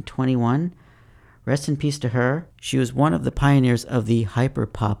 2021. Rest in peace to her. She was one of the pioneers of the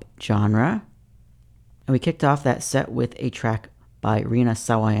hyperpop genre. And we kicked off that set with a track by Rina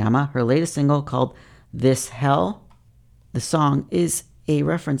Sawayama, her latest single called This Hell. The song is a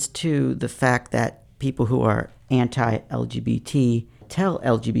reference to the fact that people who are anti-LGBT tell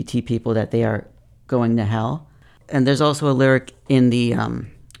LGBT people that they are going to hell. And there's also a lyric in the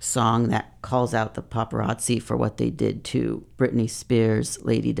song that calls out the paparazzi for what they did to Britney Spears,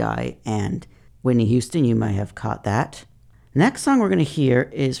 Lady Di, and Whitney Houston. You might have caught that. Next song we're going to hear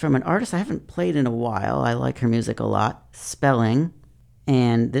is from an artist I haven't played in a while. I like her music a lot, Spelling.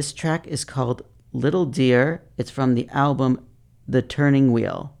 And this track is called Little Dear. It's from the album The Turning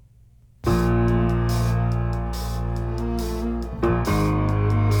Wheel.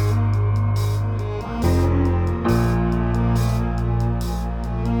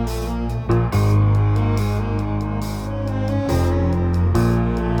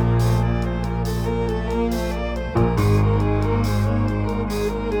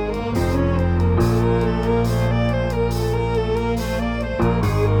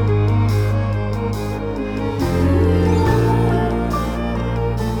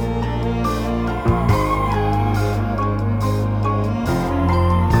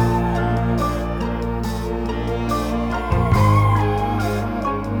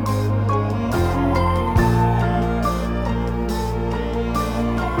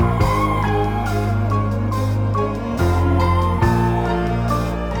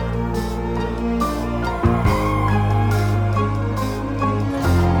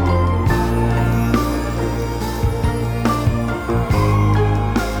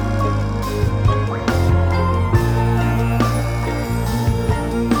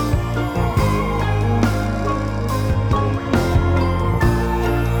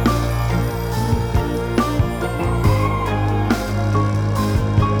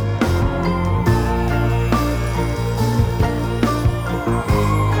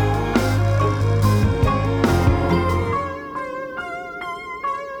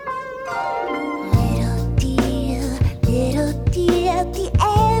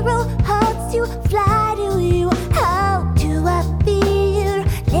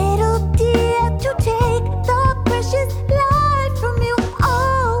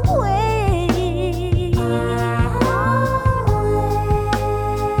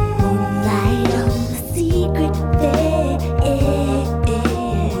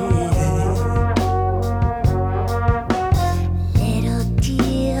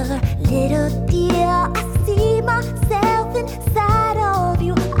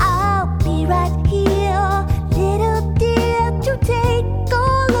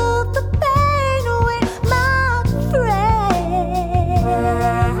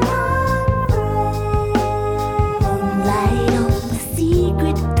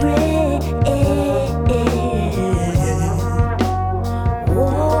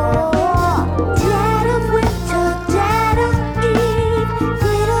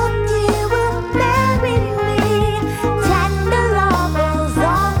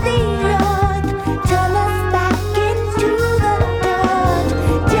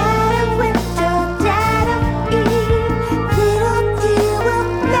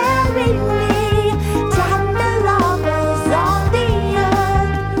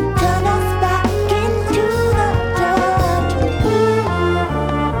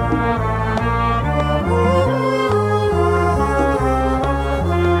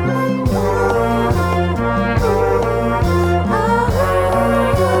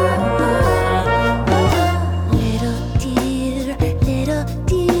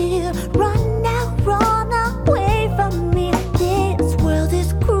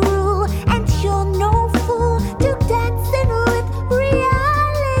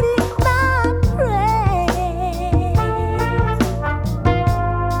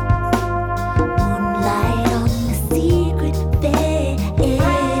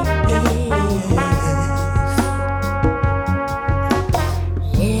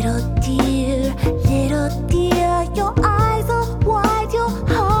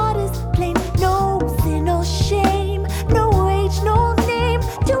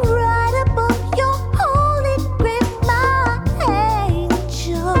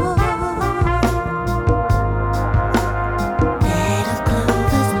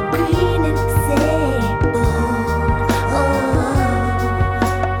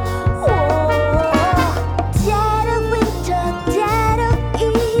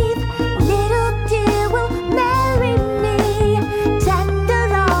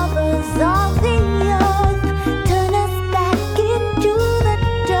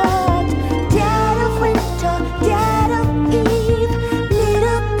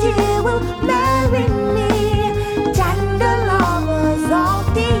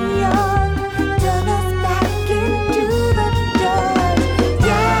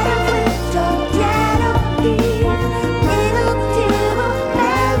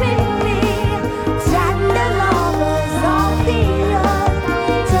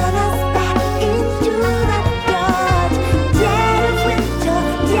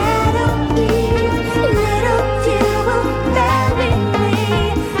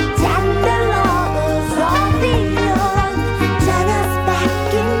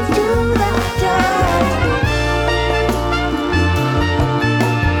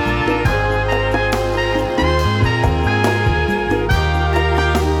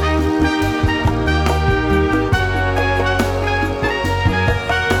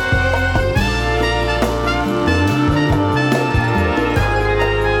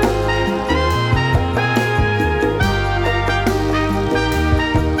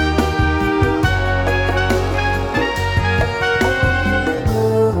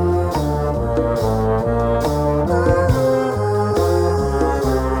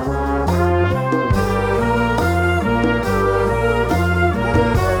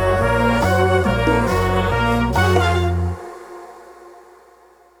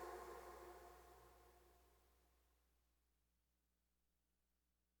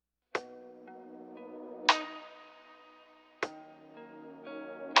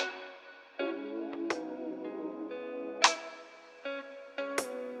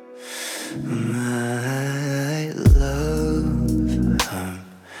 My love, I'm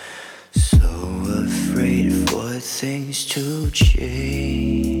so afraid for things to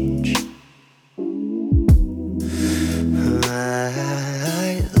change.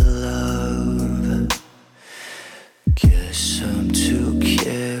 My love, guess I'm too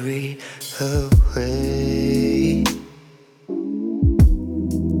carried away.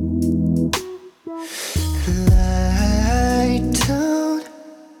 I don't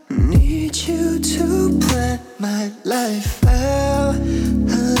need you to plan my life out.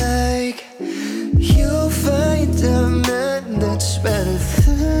 Like you'll find a man that's better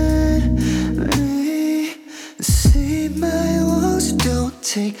than me. See, my walls don't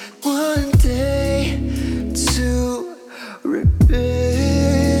take one day to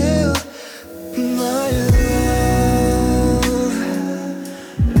rebuild. My love,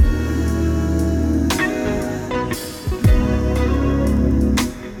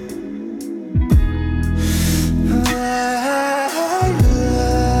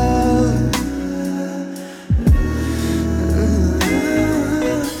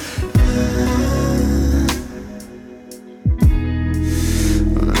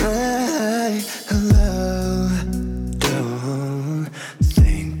 don't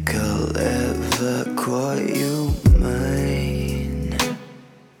think I'll ever call you mine.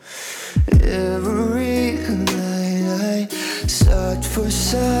 Every night I sought for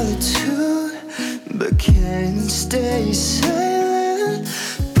solitude, but can't stay silent.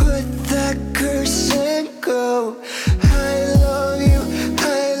 Put that curse and go. I love you,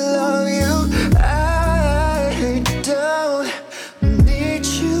 I love you. I don't need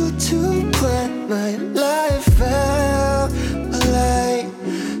you to plan my life out. Like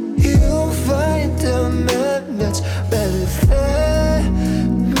you'll find a man that's better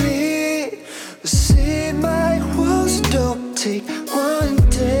than me. See, my walls don't take one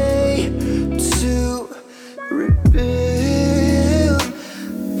day to rebuild.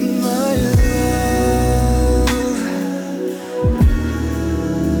 My love,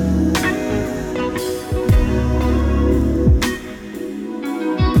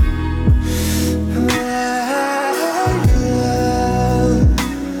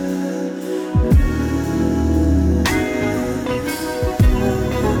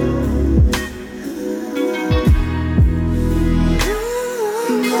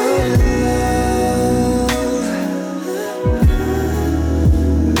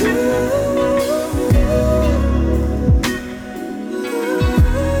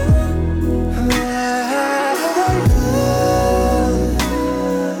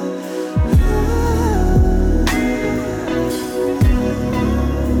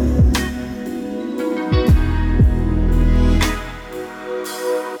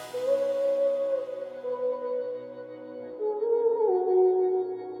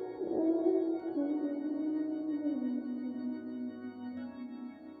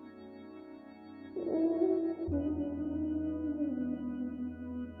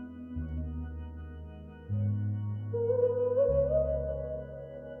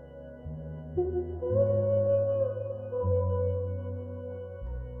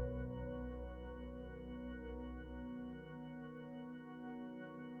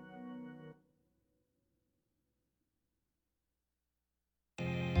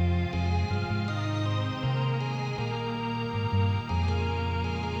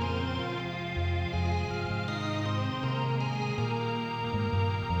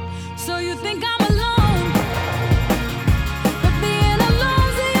 So you think I'm alone, but being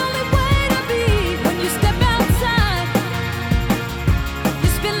alone's the only way to be. When you step outside, you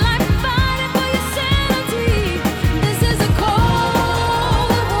spend life fighting for your sanity. This is a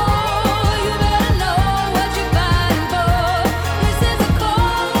cold war, you better know what you're fighting for. This is a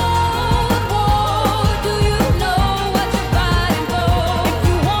cold war, do you know what you're fighting for? If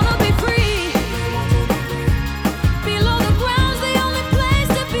you wanna be free, below the ground's the only place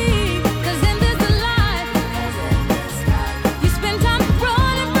to be. 'Cause in this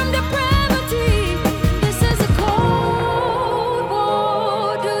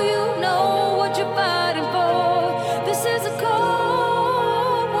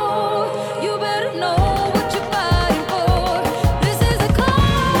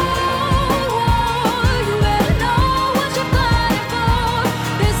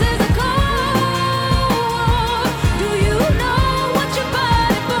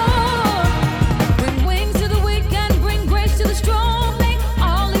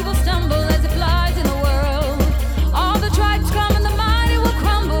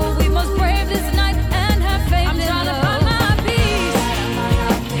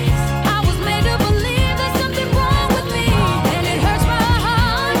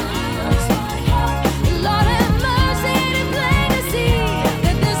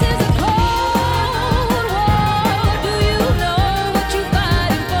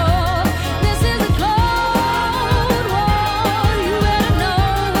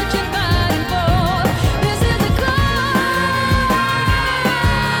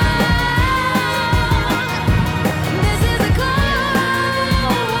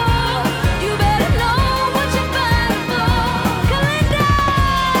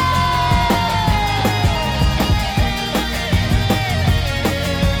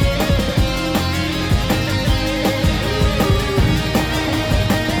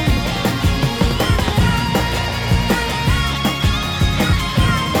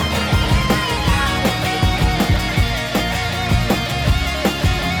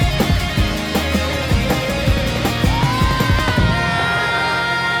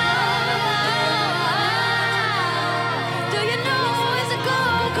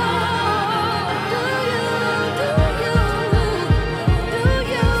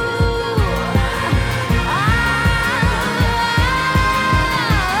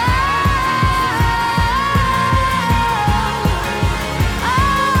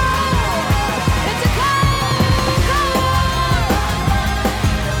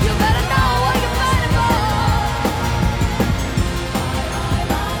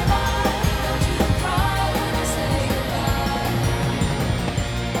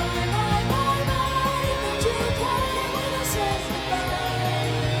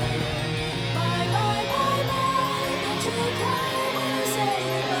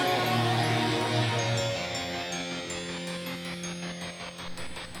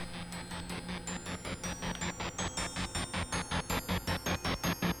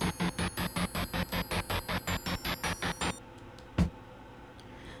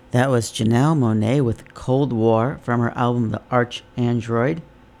That was Janelle Monáe with Cold War from her album The Arch Android,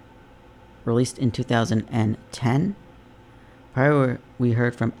 released in 2010. Prior, we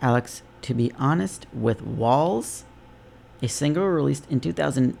heard from Alex To Be Honest with Walls, a single released in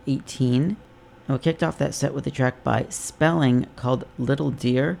 2018. And we kicked off that set with a track by Spelling called Little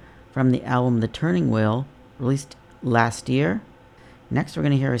Deer from the album The Turning Wheel, released last year. Next, we're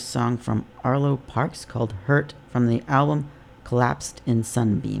going to hear a song from Arlo Parks called Hurt from the album Collapsed in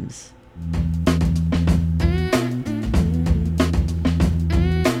Sunbeams.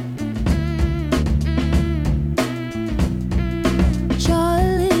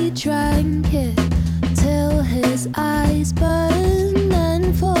 Charlie drank it till his eyes burned,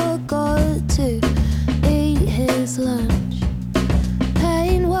 then forgot to eat his lunch.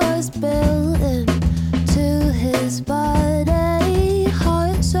 Pain was built into his body,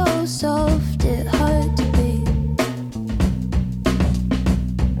 heart so soft it hurt to beat.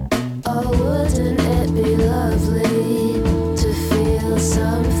 Oh, wouldn't it be lovely to feel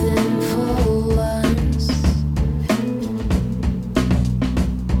something for once?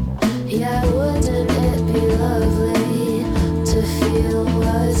 Yeah, wouldn't it be lovely to feel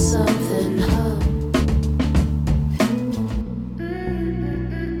what something hung?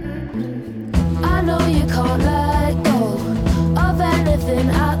 I know you can't let go of anything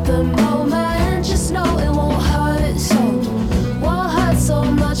at the moment. Just know it won't hurt so. Won't hurt so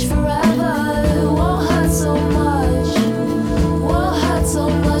much forever. It won't hurt so much. Won't hurt so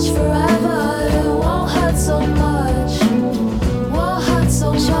much forever. It won't hurt so much. Won't hurt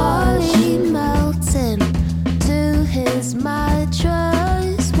so much. Charlie melting to his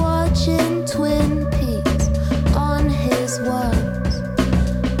mattress, watching Twin Peaks on his ones.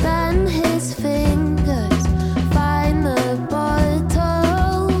 Then his fingers find the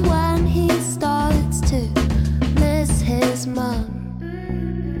bottle when he starts to miss his mum.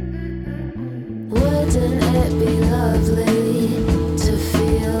 Wouldn't it be lovely to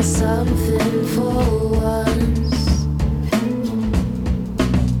feel something for once?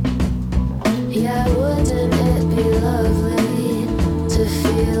 Yeah, wouldn't it be lovely to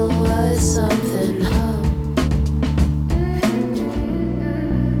feel what something hung?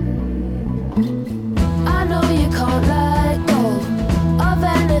 I know you can't let go of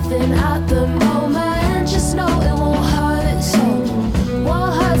anything at the moment. Just know it won't hurt so.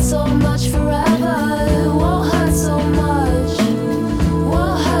 Won't hurt so much forever. It won't hurt so much.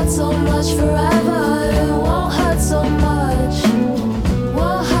 Won't hurt so much forever. It won't hurt so much.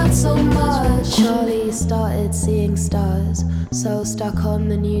 Won't hurt so much. Charlie started seeing stars, so stuck on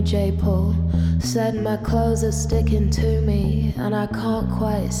the new J. Paul. Said my clothes are sticking to me, and I can't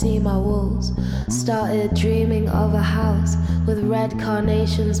quite see my walls. Started dreaming of a house with red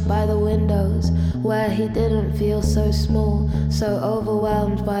carnations by the windows, where he didn't feel so small, so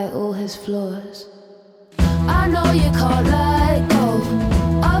overwhelmed by all his flaws. I know you can't let go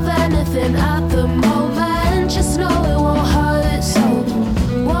of anything at the moment. Just know it won't hurt so.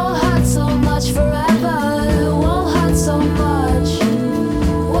 Won't hurt so much forever. It won't hurt so much.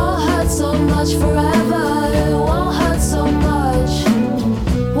 Won't hurt so much forever. It won't hurt so much.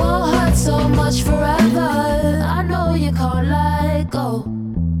 Won't hurt so much forever. I know you can't let go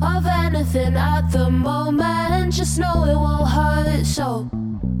of anything at the moment. Just know it won't hurt so.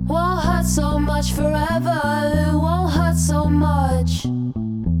 Won't hurt so much forever. It won't hurt so much.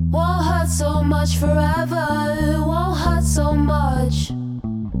 Won't hurt so much forever. It won't hurt so much.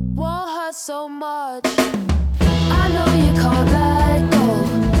 Won't hurt so much. I know you can't let go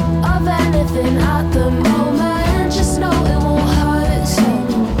of anything at the moment. Just know it won't hurt so.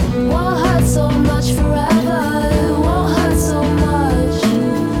 Won't hurt so much forever. It won't hurt so much.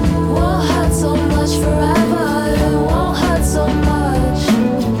 Won't hurt so much forever. It won't hurt so much.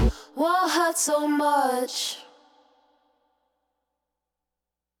 Won't hurt so much.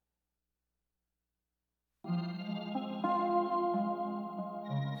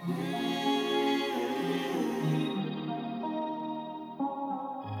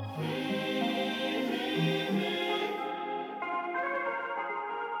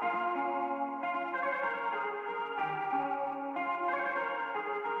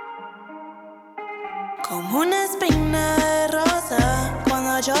 Como una espina de rosa,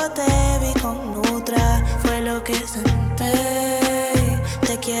 cuando yo te vi con otra, fue lo que sentí.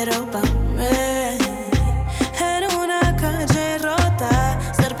 Te quiero pa' mí. En una calle rota,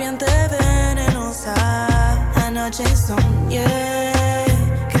 serpiente venenosa. Anoche soñé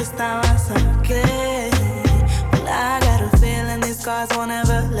que estabas aquí. Well, I got a feeling these cars won't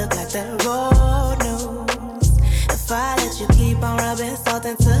ever look like the road news. If I let you keep on rubbing salt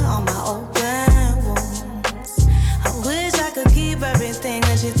into all my open wounds, I wish I could keep everything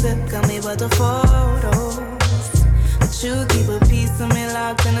that you Facebook, got me but the photos. But you keep a piece of me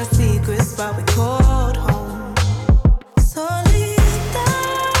locked in a secret spot we called home. Solita,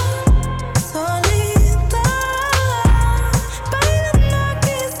 solita, bailando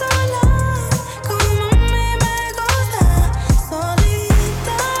aquí sola, como a mí me gusta.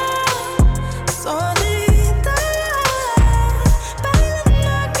 Solita, solita, bailando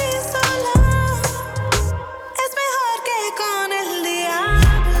aquí sola. Es mejor que con el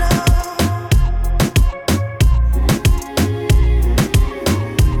diablo.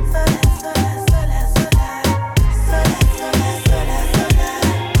 Sola, sola, sola, sola, sola, sola, sola, sola.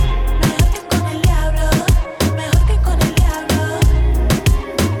 Mejor que con el diablo, mejor que con el diablo.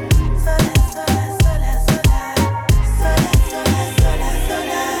 Sola, sola, sola, sola, sola, sola, sola,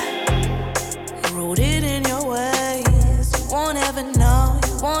 sola. Rooted in your ways, you won't ever know,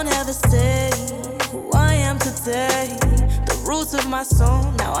 you won't ever see who I am today. The roots of my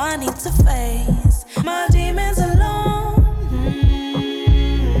soul, now I need to face my demons alone.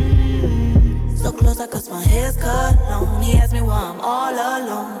 So close, I cause my hair's cut long. He asked me why I'm all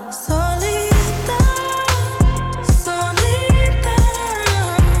alone. Solita, solita,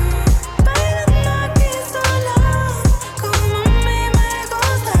 bailando aquí sola, como a mí me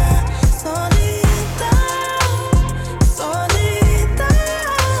gusta. Solita, solita,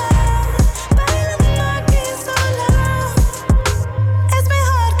 bailando aquí sola. Es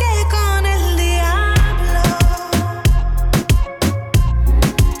mejor que con el diablo.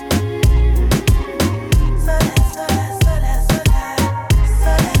 Sola, sola, sola, sola,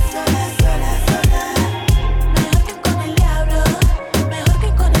 sola, sola, sola, sola. Mejor que con el diablo, mejor que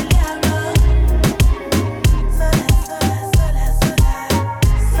con el diablo. Sola, sola, sola, sola,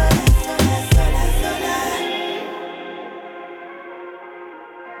 sola, sola, sola, sola.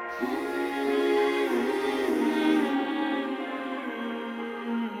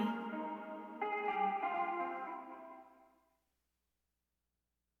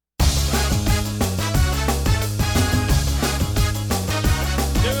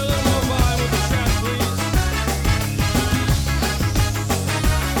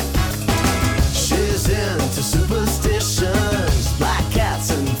 She's into superstitions, black cats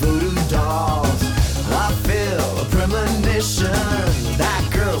and voodoo dolls. I feel a premonition, that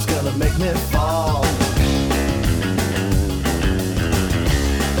girl's gonna make me fall.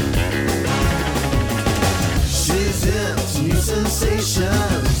 She's into new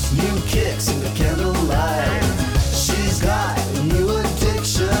sensations, new kicks in the candlelight. She's got new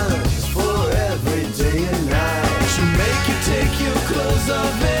addictions for every day and night. She'll make you take your clothes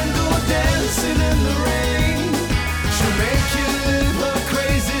off and go dancing in the rain. She'll make you live a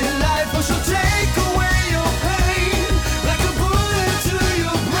crazy life, or she'll take away your pain like a bullet to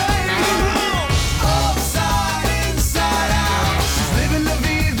your brain. Upside, inside out, she's living la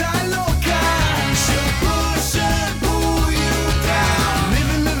vida loca. She'll push and pull you down,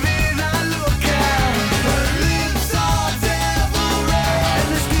 living la vida loca. Her lips are devil red and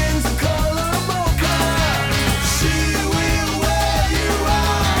her skin's the color mocha. She will wear you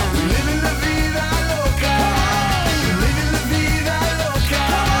out, living la vida loca, living la vida loca.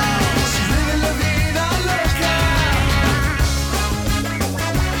 She's living la vida loca.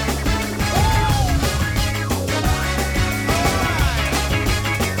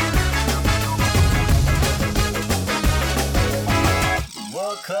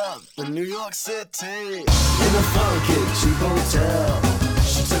 Woke up in New York City in a funky cheap hotel.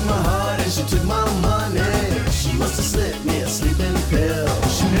 She took my heart and she took my money. She must have slipped me a sleeping pill.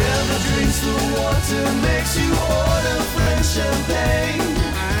 She never drinks the water, makes you order French champagne.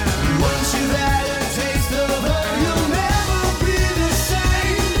 Once you've had a taste of her, you'll never be the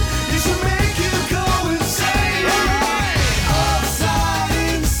same. You should make you go insane. Upside,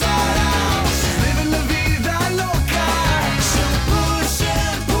 inside out, she's living la vida loca. She'll push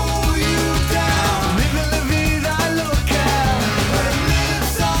and pull you down, living la vida loca. Her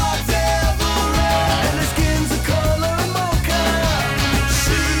lips are devil red and her skin's the color mocha.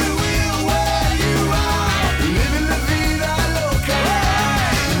 She will wear you out, living la vida loca,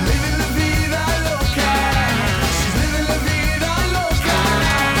 living la vida loca. She's living la vida loca.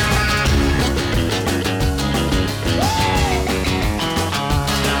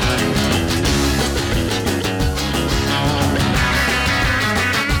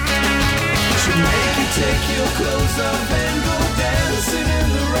 She'll make you take your clothes off and go dancing in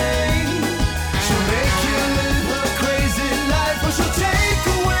the rain. She'll make you live a crazy life, or she'll take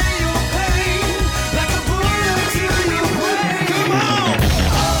away your pain like a bullet to your brain. Come on!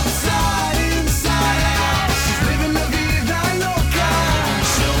 Upside, inside out, she's living la vida loca.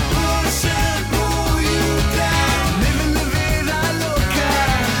 She'll push and pull you down, living la vida loca.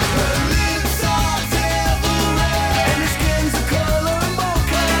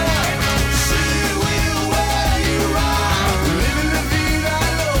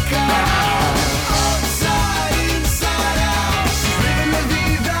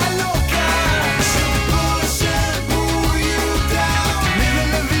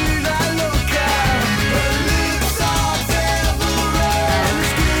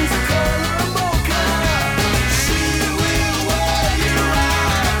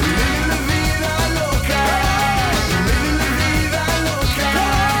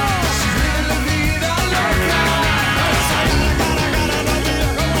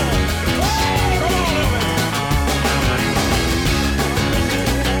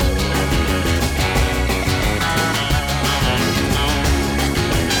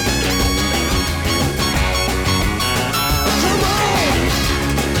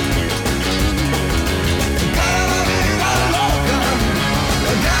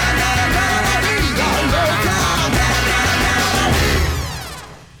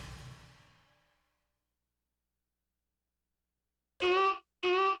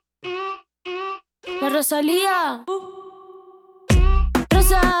 Rosalía.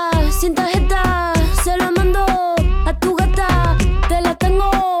 Rosa, sin tarjeta, se la mando a tu gata. Te la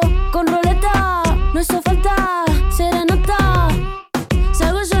tengo con roleta, no hizo falta serenata.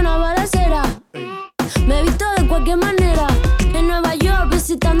 Salgo es una balacera, me visto de cualquier manera. En Nueva York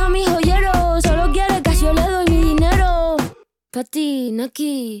visitando a mis joyeros, solo quiere que yo le doy mi dinero. Pati,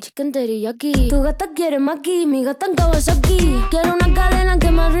 Naki, chicken teriyaki. Tu gata quiere maki, mi gata en Kawasaki. Quiero una cadena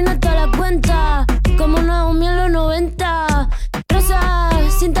que me arruine toda la cuenta, como Naomi en los 90. Rosa,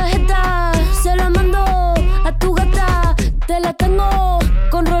 sin tarjeta, se la mando a tu gata. Te la tengo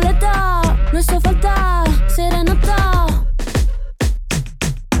con roleta, no hizo falta serenata.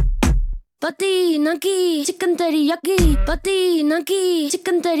 Pati, Naki, chicken teriyaki. Pati, Naki,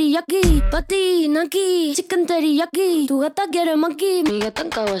 chicken teriyaki. Pati, Naki, chicken teriyaki. Tu gata quiere maki, mi gata en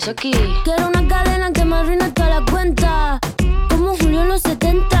Kawasaki. Quiero una cadena que me arruine toda la cuenta, como Julio en los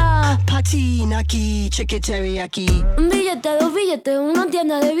 70. Pati, Naki, chicken teriyaki. Un billete, dos billetes, una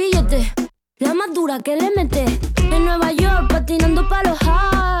tienda de billetes, la más dura que le mete. En Nueva York patinando pa' los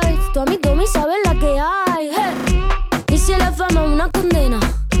highs, tu amigo mi sabe la que hay. Hey. Y si la fama es una condena,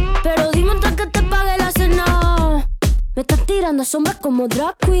 pero dime antes que te pague la cena. Me estás tirando sombras como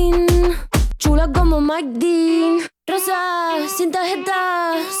drag queen, chula como Mike Dean. Rosa, sin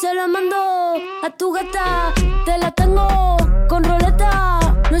tarjeta, se la mando a tu gata. Te la tengo con roleta,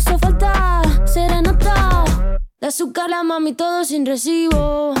 no hizo falta serenata. De azúcar la mami todo sin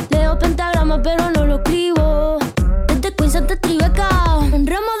recibo, leo pentagrama pero no lo escribo. Desde Queens hasta Tribeca, un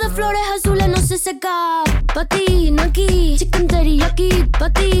ramo de flores azules no se seca. Pati, Naki, chicken teriyaki.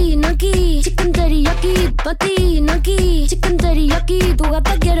 Pati, Naki, chicken teriyaki. Pati, Naki, chicken teriyaki. Tu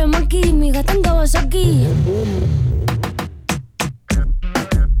gata quiere maki, mi gata en Kawasaki.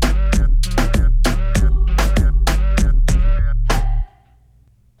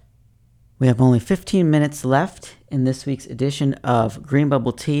 We have only 15 minutes left in this week's edition of Green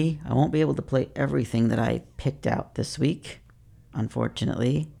Bubble Tea. I won't be able to play everything that I picked out this week,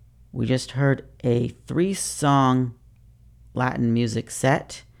 unfortunately. We just heard a 3-song Latin music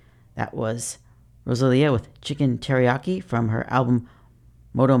set. That was Rosalia with Chicken Teriyaki from her album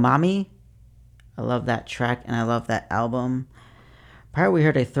Motomami. I love that track and I love that album. Prior, we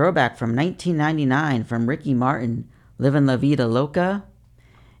heard a throwback from 1999 from Ricky Martin, Livin' La Vida Loca.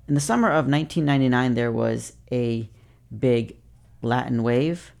 In the summer of 1999, there was a big Latin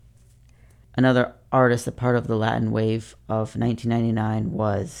wave. Another artist, a part of the Latin wave of 1999,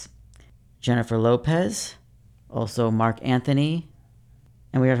 was Jennifer Lopez, also Mark Anthony,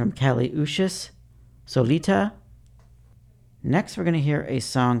 and we heard from Kali Uchis, Solita. Next, we're going to hear a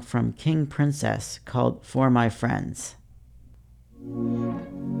song from King Princess called For My Friends.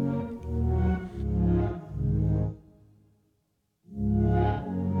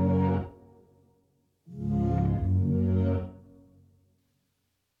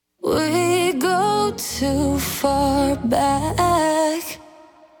 We go too far back,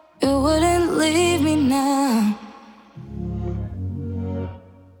 you wouldn't leave me now.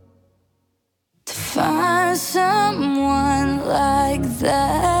 To find someone like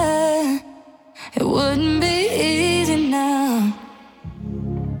that, it wouldn't be easy now.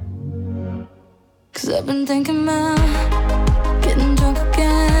 'Cause I've been thinking about getting drunk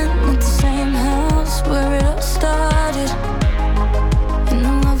again at the same house where it all started. And I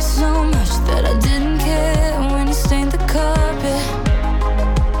love so much that I didn't care when you stained the carpet.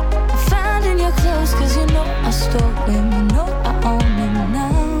 Finding your clothes 'cause you know I stole them, you know I own them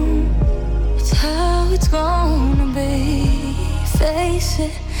now. It's how it's gonna be, face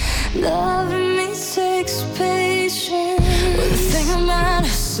it. Loving me takes patience. Well, the thing about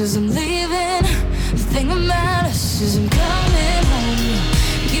us is I'm leaving. The thing about us is I'm coming home.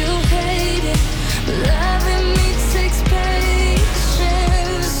 You hate it, but loving me takes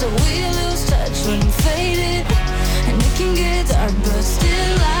patience. So we lose touch when we fade it, and it can get dark, but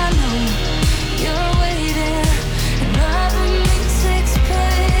still I know you're waiting. And loving me takes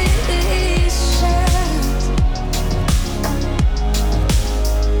patience.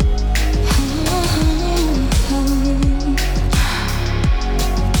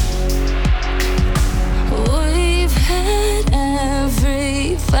 We've had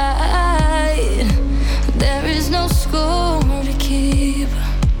every fight, there is no score to keep.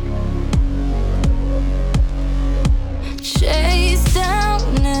 Chase down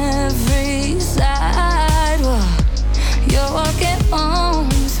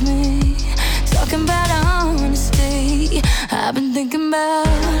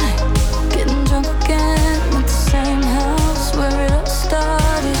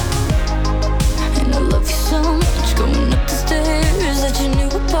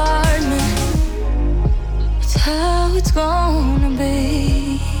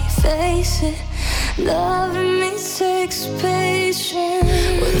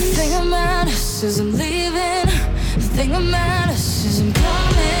matters is I'm leaving. The thing that matters is I'm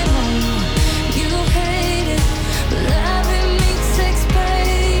coming home. You hate it, but loving me takes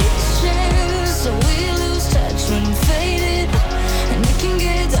patience. So we lose touch when I'm faded, and it can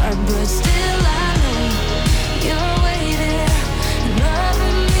get dark, but still I know you're waiting. And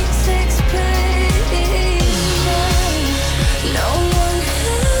loving me takes patience. No one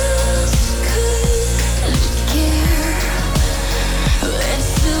else could care.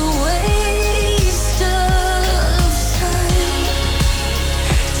 It's a waste of time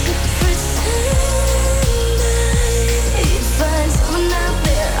to pretend I'd find someone out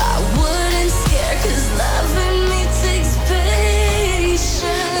there I wouldn't scare. 'Cause loving me takes patience.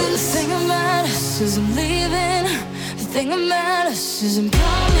 Well, the thing that matters is I'm leaving. The thing that matters is I'm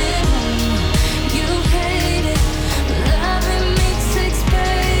coming home. You hate it, but loving me takes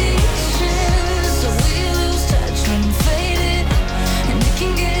patience. So we lose touch when I'm faded, and it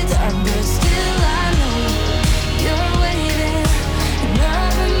can get dark, but still I know you're waiting. And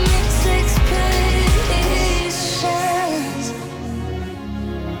loving me takes patience.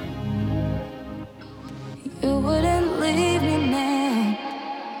 You wouldn't leave me now.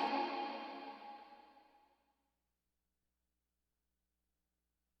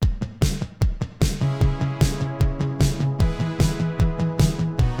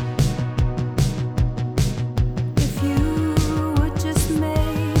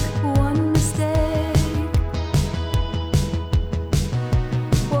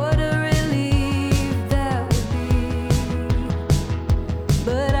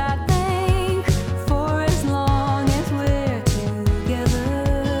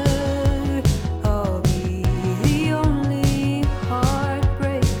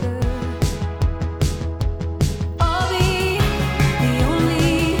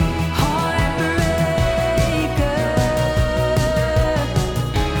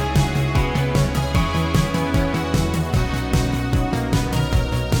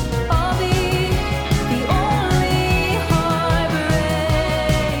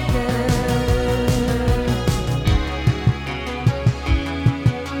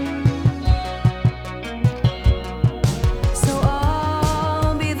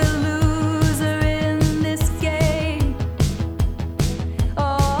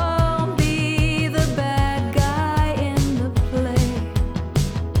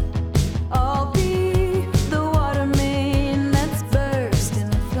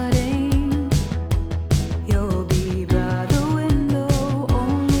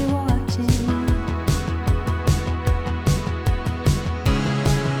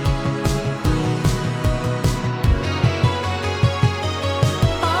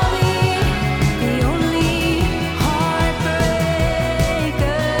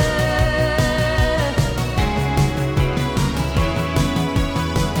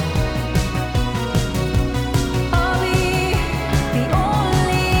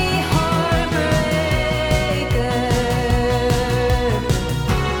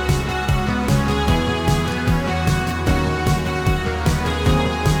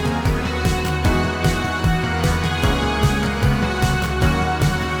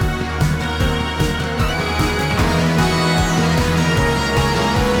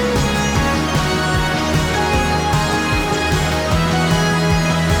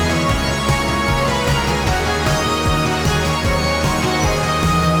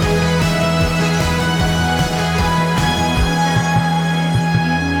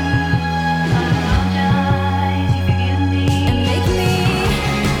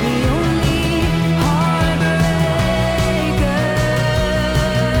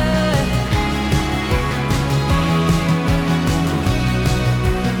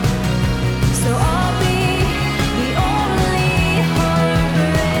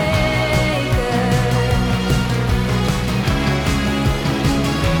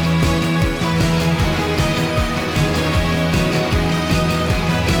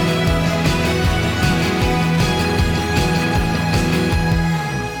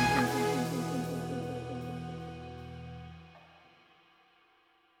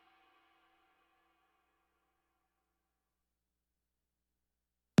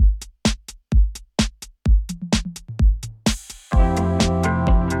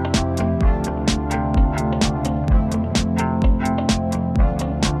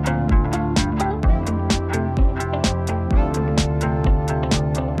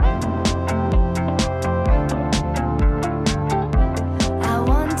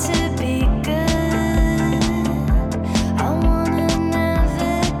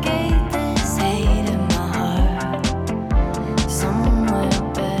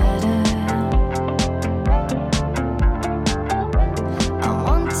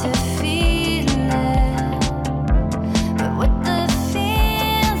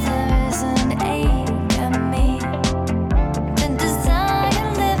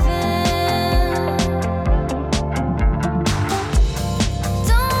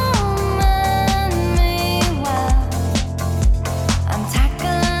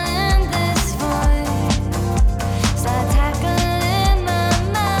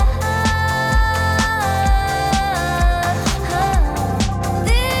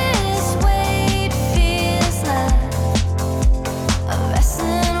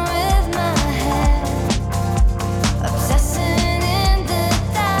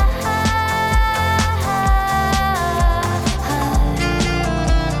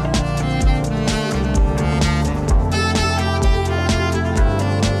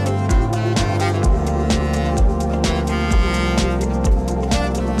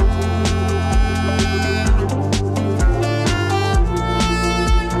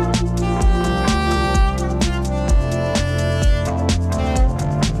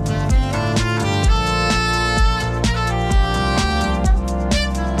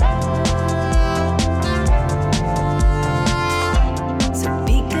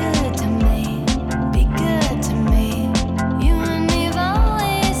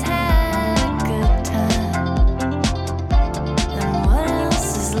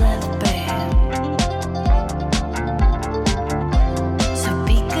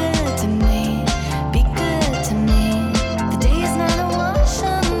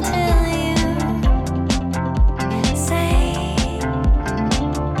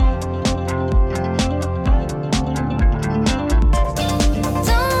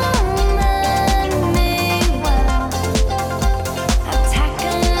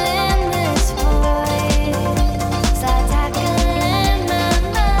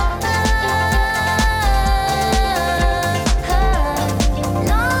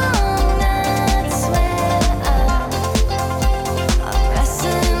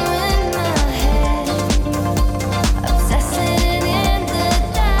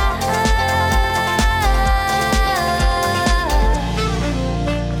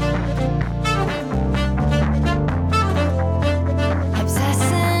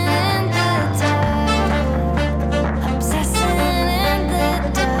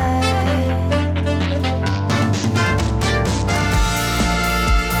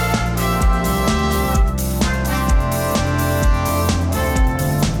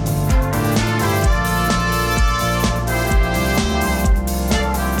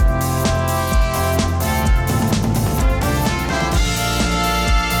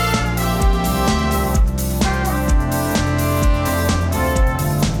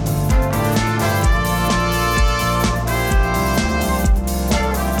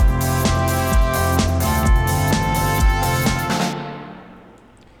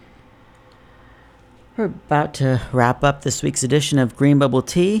 We're about to wrap up this week's edition of Green Bubble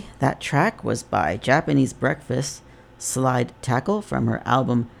Tea. That track was by Japanese Breakfast, Slide Tackle, from her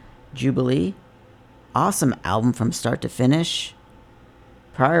album Jubilee. Awesome album from start to finish.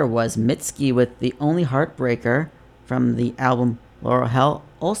 Prior was Mitski with The Only Heartbreaker from the album Laurel Hell,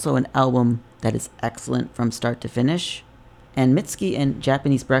 also an album that is excellent from start to finish. And Mitski and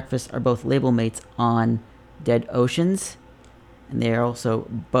Japanese Breakfast are both label mates on Dead Oceans, and they are also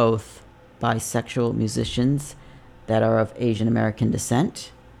both bisexual musicians that are of Asian American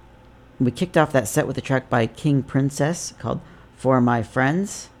descent. We kicked off that set with a track by King Princess called For My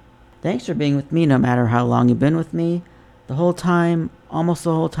Friends. Thanks for being with me no matter how long you've been with me. The whole time, almost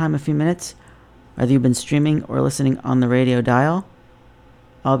the whole time, a few minutes, whether you've been streaming or listening on the radio dial.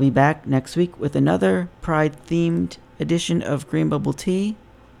 I'll be back next week with another Pride-themed edition of Green Bubble Tea.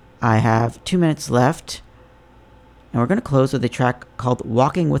 I have 2 minutes left, and we're going to close with a track called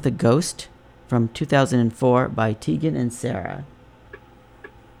Walking with a Ghost from 2004 by Tegan and Sarah.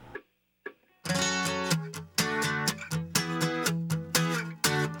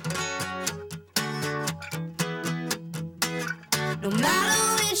 No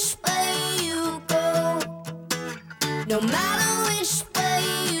matter which way you go, no matter